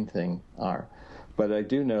Ukraine thing are. But I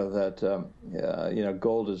do know that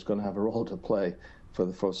gold is going to have a role to play for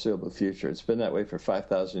the foreseeable future. It's been that way for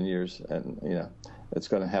 5,000 years, and it's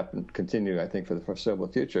going to continue, I think, for the foreseeable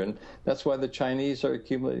future. And that's why the Chinese are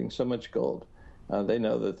accumulating so much gold. They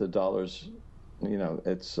know that the dollar's,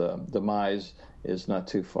 its demise is not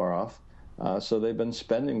too far off. So they've been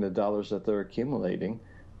spending the dollars that they're accumulating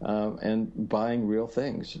and buying real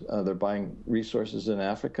things. They're buying resources in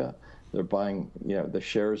Africa. They're buying, the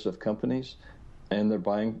shares of companies, and they're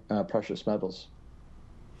buying precious metals.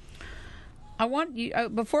 I want you,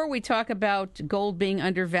 before we talk about gold being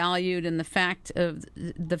undervalued and the fact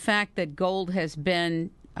that gold has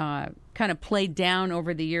been kind of played down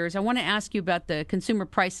over the years, I want to ask you about the Consumer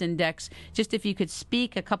Price Index. Just if you could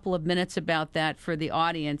speak a couple of minutes about that for the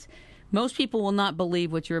audience. Most people will not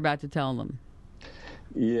believe what you're about to tell them.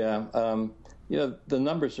 Yeah. The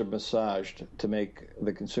numbers are massaged to make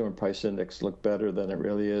the Consumer Price Index look better than it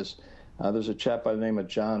really is. There's a chap by the name of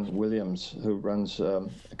John Williams who runs a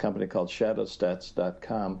company called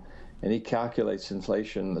shadowstats.com, and he calculates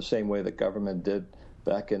inflation the same way the government did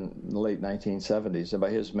back in the late 1970s. And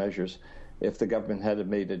by his measures, if the government had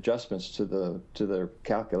made adjustments to their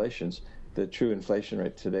calculations, the true inflation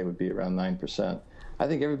rate today would be around 9%. I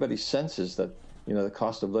think everybody senses that the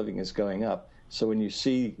cost of living is going up. So when you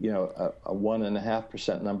see a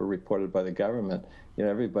 1.5% number reported by the government,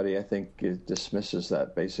 everybody, I think, dismisses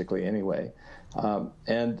that basically anyway.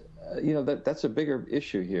 That's a bigger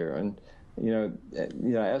issue here. And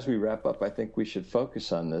as we wrap up, I think we should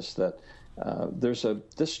focus on this, that there's a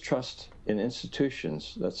distrust in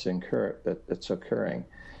institutions that's occurring,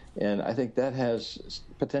 and I think that has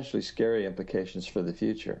potentially scary implications for the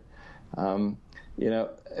future.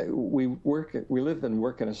 We live and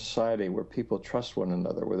work in a society where people trust one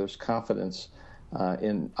another, where there's confidence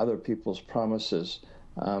in other people's promises,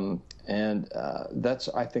 and that's,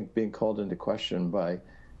 I think, being called into question by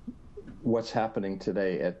what's happening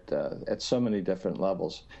today at so many different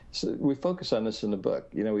levels. So we focus on this in the book.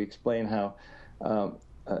 We explain how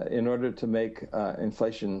in order to make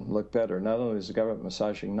inflation look better, not only is the government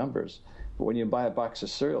massaging numbers, but when you buy a box of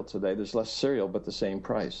cereal today, there's less cereal but the same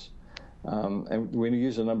price. And we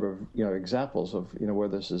use a number of examples of where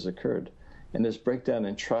this has occurred, and this breakdown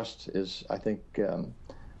in trust is, I think,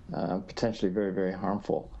 potentially very, very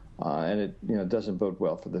harmful, and it doesn't bode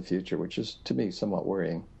well for the future, which is, to me, somewhat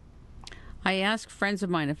worrying. I ask friends of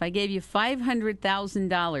mine, if I gave you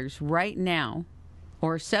 $500,000 right now,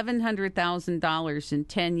 or $700,000 in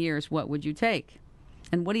 10 years, what would you take?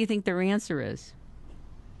 And what do you think their answer is?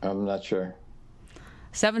 I'm not sure.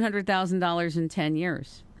 $700,000 in 10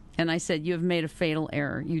 years. And I said, you have made a fatal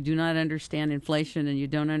error. You do not understand inflation, and you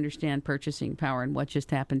don't understand purchasing power and what just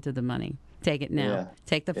happened to the money. Take it now. Yeah.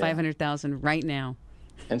 Take the $500,000 right now.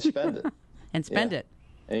 And spend it. And spend it.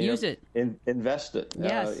 And, use it. Invest it.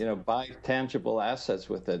 Yes. Buy tangible assets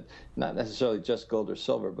with it. Not necessarily just gold or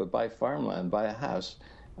silver, but buy farmland, buy a house,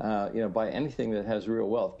 buy anything that has real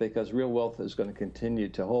wealth, because real wealth is going to continue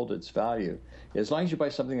to hold its value. As long as you buy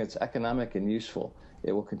something that's economic and useful,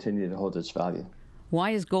 it will continue to hold its value.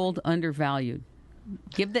 Why is gold undervalued?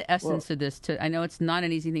 Give the essence of this. I know it's not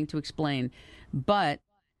an easy thing to explain, but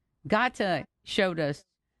Gata showed us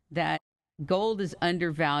that gold is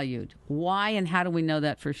undervalued. Why, and how do we know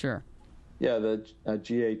that for sure? Yeah, the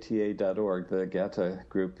GATA.org, the Gata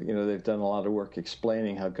group, they've done a lot of work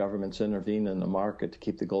explaining how governments intervene in the market to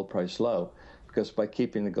keep the gold price low, because by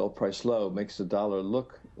keeping the gold price low, it makes the dollar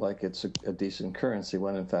look like it's a decent currency,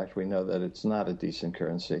 when in fact we know that it's not a decent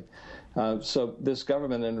currency. So this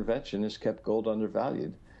government intervention has kept gold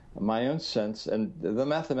undervalued. My own sense, and the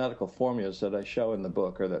mathematical formulas that I show in the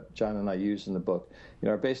book, or that John and I use in the book,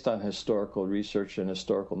 are based on historical research and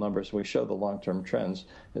historical numbers. We show the long-term trends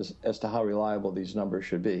as to how reliable these numbers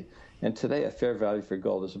should be. And today, a fair value for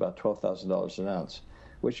gold is about $12,000 an ounce,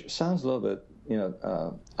 which sounds a little bit,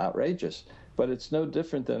 outrageous. But it's no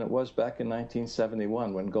different than it was back in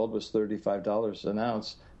 1971 when gold was $35 an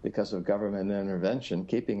ounce because of government intervention,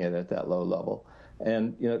 keeping it at that low level.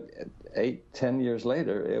 And 10 years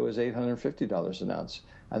later, it was $850 an ounce.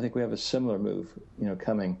 I think we have a similar move,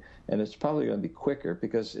 coming, and it's probably going to be quicker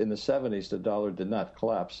because in the 70s the dollar did not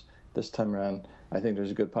collapse. This time around, I think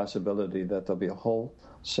there's a good possibility that there'll be a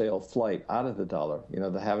wholesale flight out of the dollar. The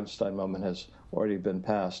Havenstein moment has already been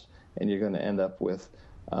passed, and you're going to end up with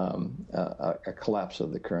a collapse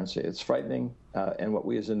of the currency. It's frightening, and what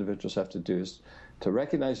we as individuals have to do is to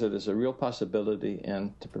recognize it as a real possibility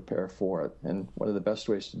and to prepare for it. And one of the best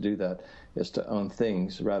ways to do that is to own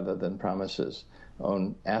things rather than promises,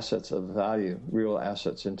 own assets of value, real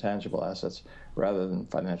assets, intangible assets, rather than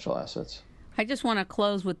financial assets. I just want to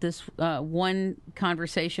close with this one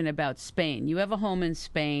conversation about Spain. You have a home in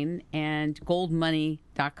Spain, and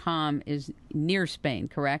goldmoney.com is near Spain,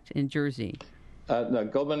 correct, in Jersey? No,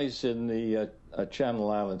 Gold Money's in the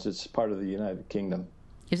Channel Islands. It's part of the United Kingdom.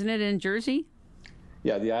 Isn't it in Jersey?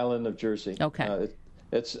 Yeah, the island of Jersey. Okay.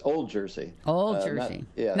 It's Old Jersey. Old Jersey.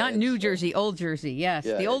 Not New Jersey, Old Jersey. Yes,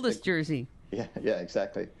 the oldest Jersey. Yeah,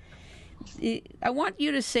 exactly. I want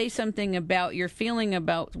you to say something about your feeling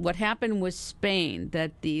about what happened with Spain,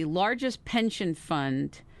 that the largest pension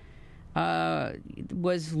fund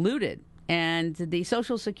was looted and the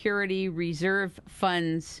Social Security reserve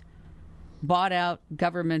funds bought out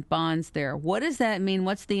government bonds there. What does that mean?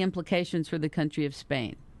 What's the implications for the country of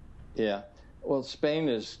Spain? Yeah. Well, Spain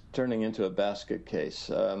is turning into a basket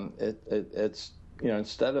case. It's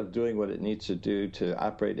instead of doing what it needs to do to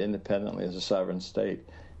operate independently as a sovereign state,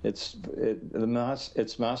 its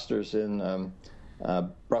masters in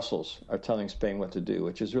Brussels are telling Spain what to do,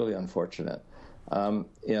 which is really unfortunate.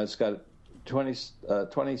 It's got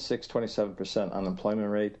 27% unemployment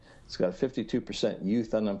rate. It's got a 52%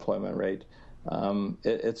 youth unemployment rate.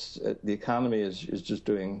 The economy is just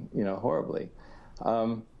doing horribly.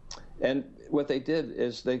 And what they did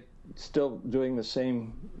is they still doing the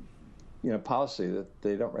same policy that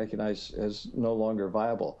they don't recognize as no longer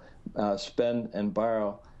viable. Spend and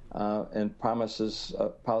borrow, and promises.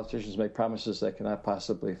 Politicians make promises they cannot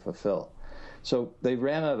possibly fulfill. So they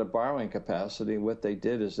ran out of borrowing capacity. What they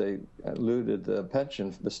did is they looted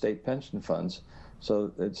the state pension funds. So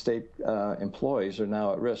that state employees are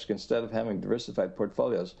now at risk. Instead of having diversified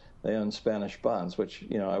portfolios, they own Spanish bonds, which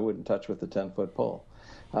I wouldn't touch with a 10-foot pole.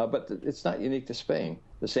 But it's not unique to Spain.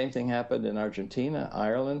 The same thing happened in Argentina,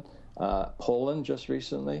 Ireland, Poland just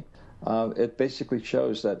recently. It basically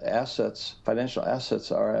shows that financial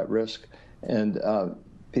assets are at risk, and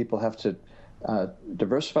people have to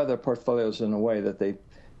diversify their portfolios in a way that they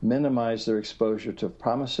minimize their exposure to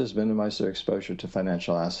promises, minimize their exposure to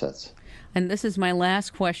financial assets. And this is my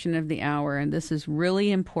last question of the hour, and this is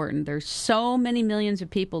really important. There's so many millions of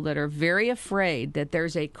people that are very afraid that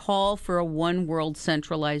there's a call for a one world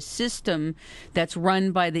centralized system that's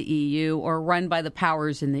run by the EU or run by the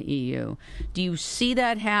powers in the EU. Do you see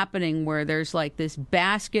that happening where there's like this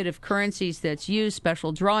basket of currencies that's used,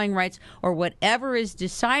 special drawing rights, or whatever is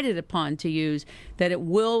decided upon to use, that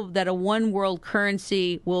a one world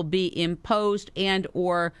currency will be imposed and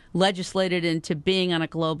or legislated into being on a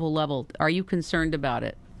global level? Are you concerned about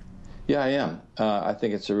it? Yeah, I am. I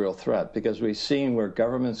think it's a real threat because we've seen where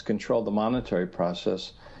governments control the monetary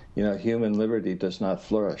process, human liberty does not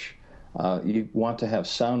flourish. You want to have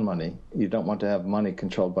sound money. You don't want to have money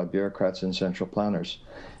controlled by bureaucrats and central planners.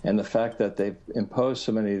 And the fact that they've imposed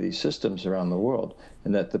so many of these systems around the world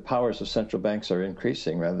and that the powers of central banks are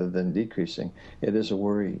increasing rather than decreasing, it is a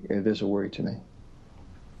worry. It is a worry to me.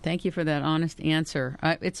 Thank you for that honest answer.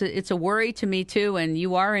 It's a worry to me, too, and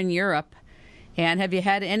you are in Europe. And have you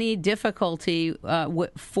had any difficulty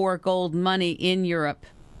for gold money in Europe?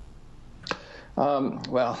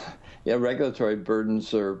 Regulatory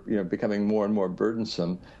burdens are becoming more and more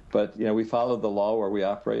burdensome. But we follow the law where we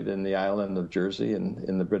operate in the island of Jersey and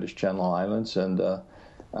in the British Channel Islands, and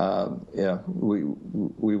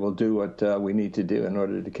we will do what we need to do in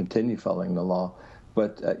order to continue following the law.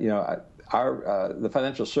 But the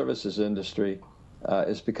financial services industry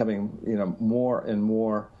is becoming more and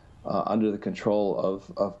more under the control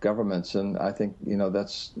of governments, and I think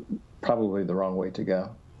that's probably the wrong way to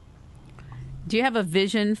go. Do you have a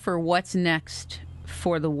vision for what's next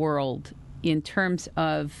for the world in terms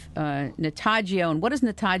of Natagio, and what does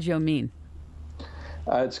Natagio mean?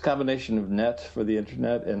 It's a combination of net for the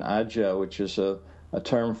internet and agio, which is a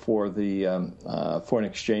term for the foreign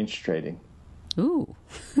exchange trading. Ooh,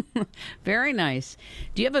 very nice.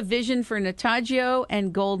 Do you have a vision for Natagio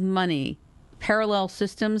and gold money parallel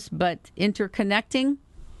systems, but interconnecting?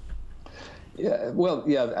 Yeah, well,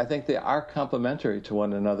 yeah, I think they are complementary to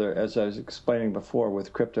one another, as I was explaining before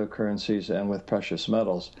with cryptocurrencies and with precious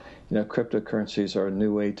metals. Cryptocurrencies are a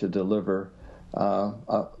new way to deliver,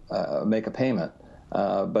 make a payment.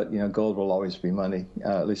 But gold will always be money.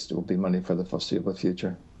 At least it will be money for the foreseeable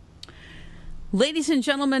future. Ladies and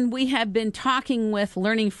gentlemen, we have been talking with,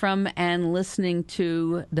 learning from, and listening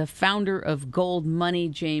to the founder of Gold Money,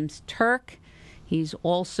 James Turk. He's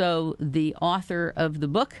also the author of the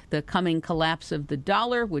book, The Coming Collapse of the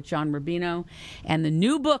Dollar, with John Rubino. And the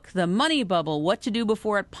new book, The Money Bubble, What to Do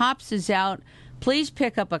Before It Pops, is out. Please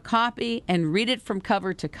pick up a copy and read it from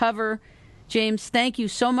cover to cover. James, thank you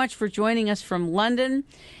so much for joining us from London.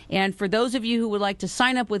 And for those of you who would like to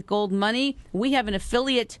sign up with Gold Money, we have an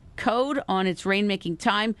affiliate code on It's Rainmaking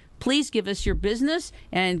Time. Please give us your business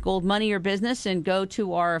and Gold Money your business and go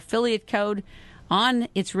to our affiliate code on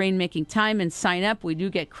It's Rainmaking Time and sign up. We do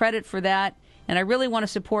get credit for that. And I really want to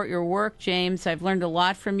support your work, James. I've learned a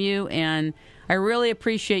lot from you, and I really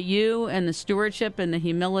appreciate you and the stewardship and the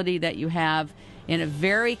humility that you have in a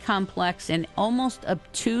very complex and almost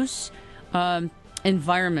obtuse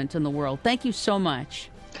environment in the world. Thank you so much.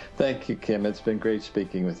 Thank you, Kim. It's been great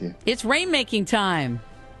speaking with you. It's rainmaking time.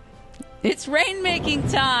 It's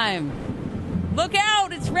rainmaking time. Look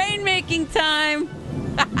out, it's rainmaking time.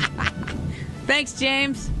 Thanks,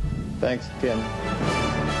 James. Thanks, Kim.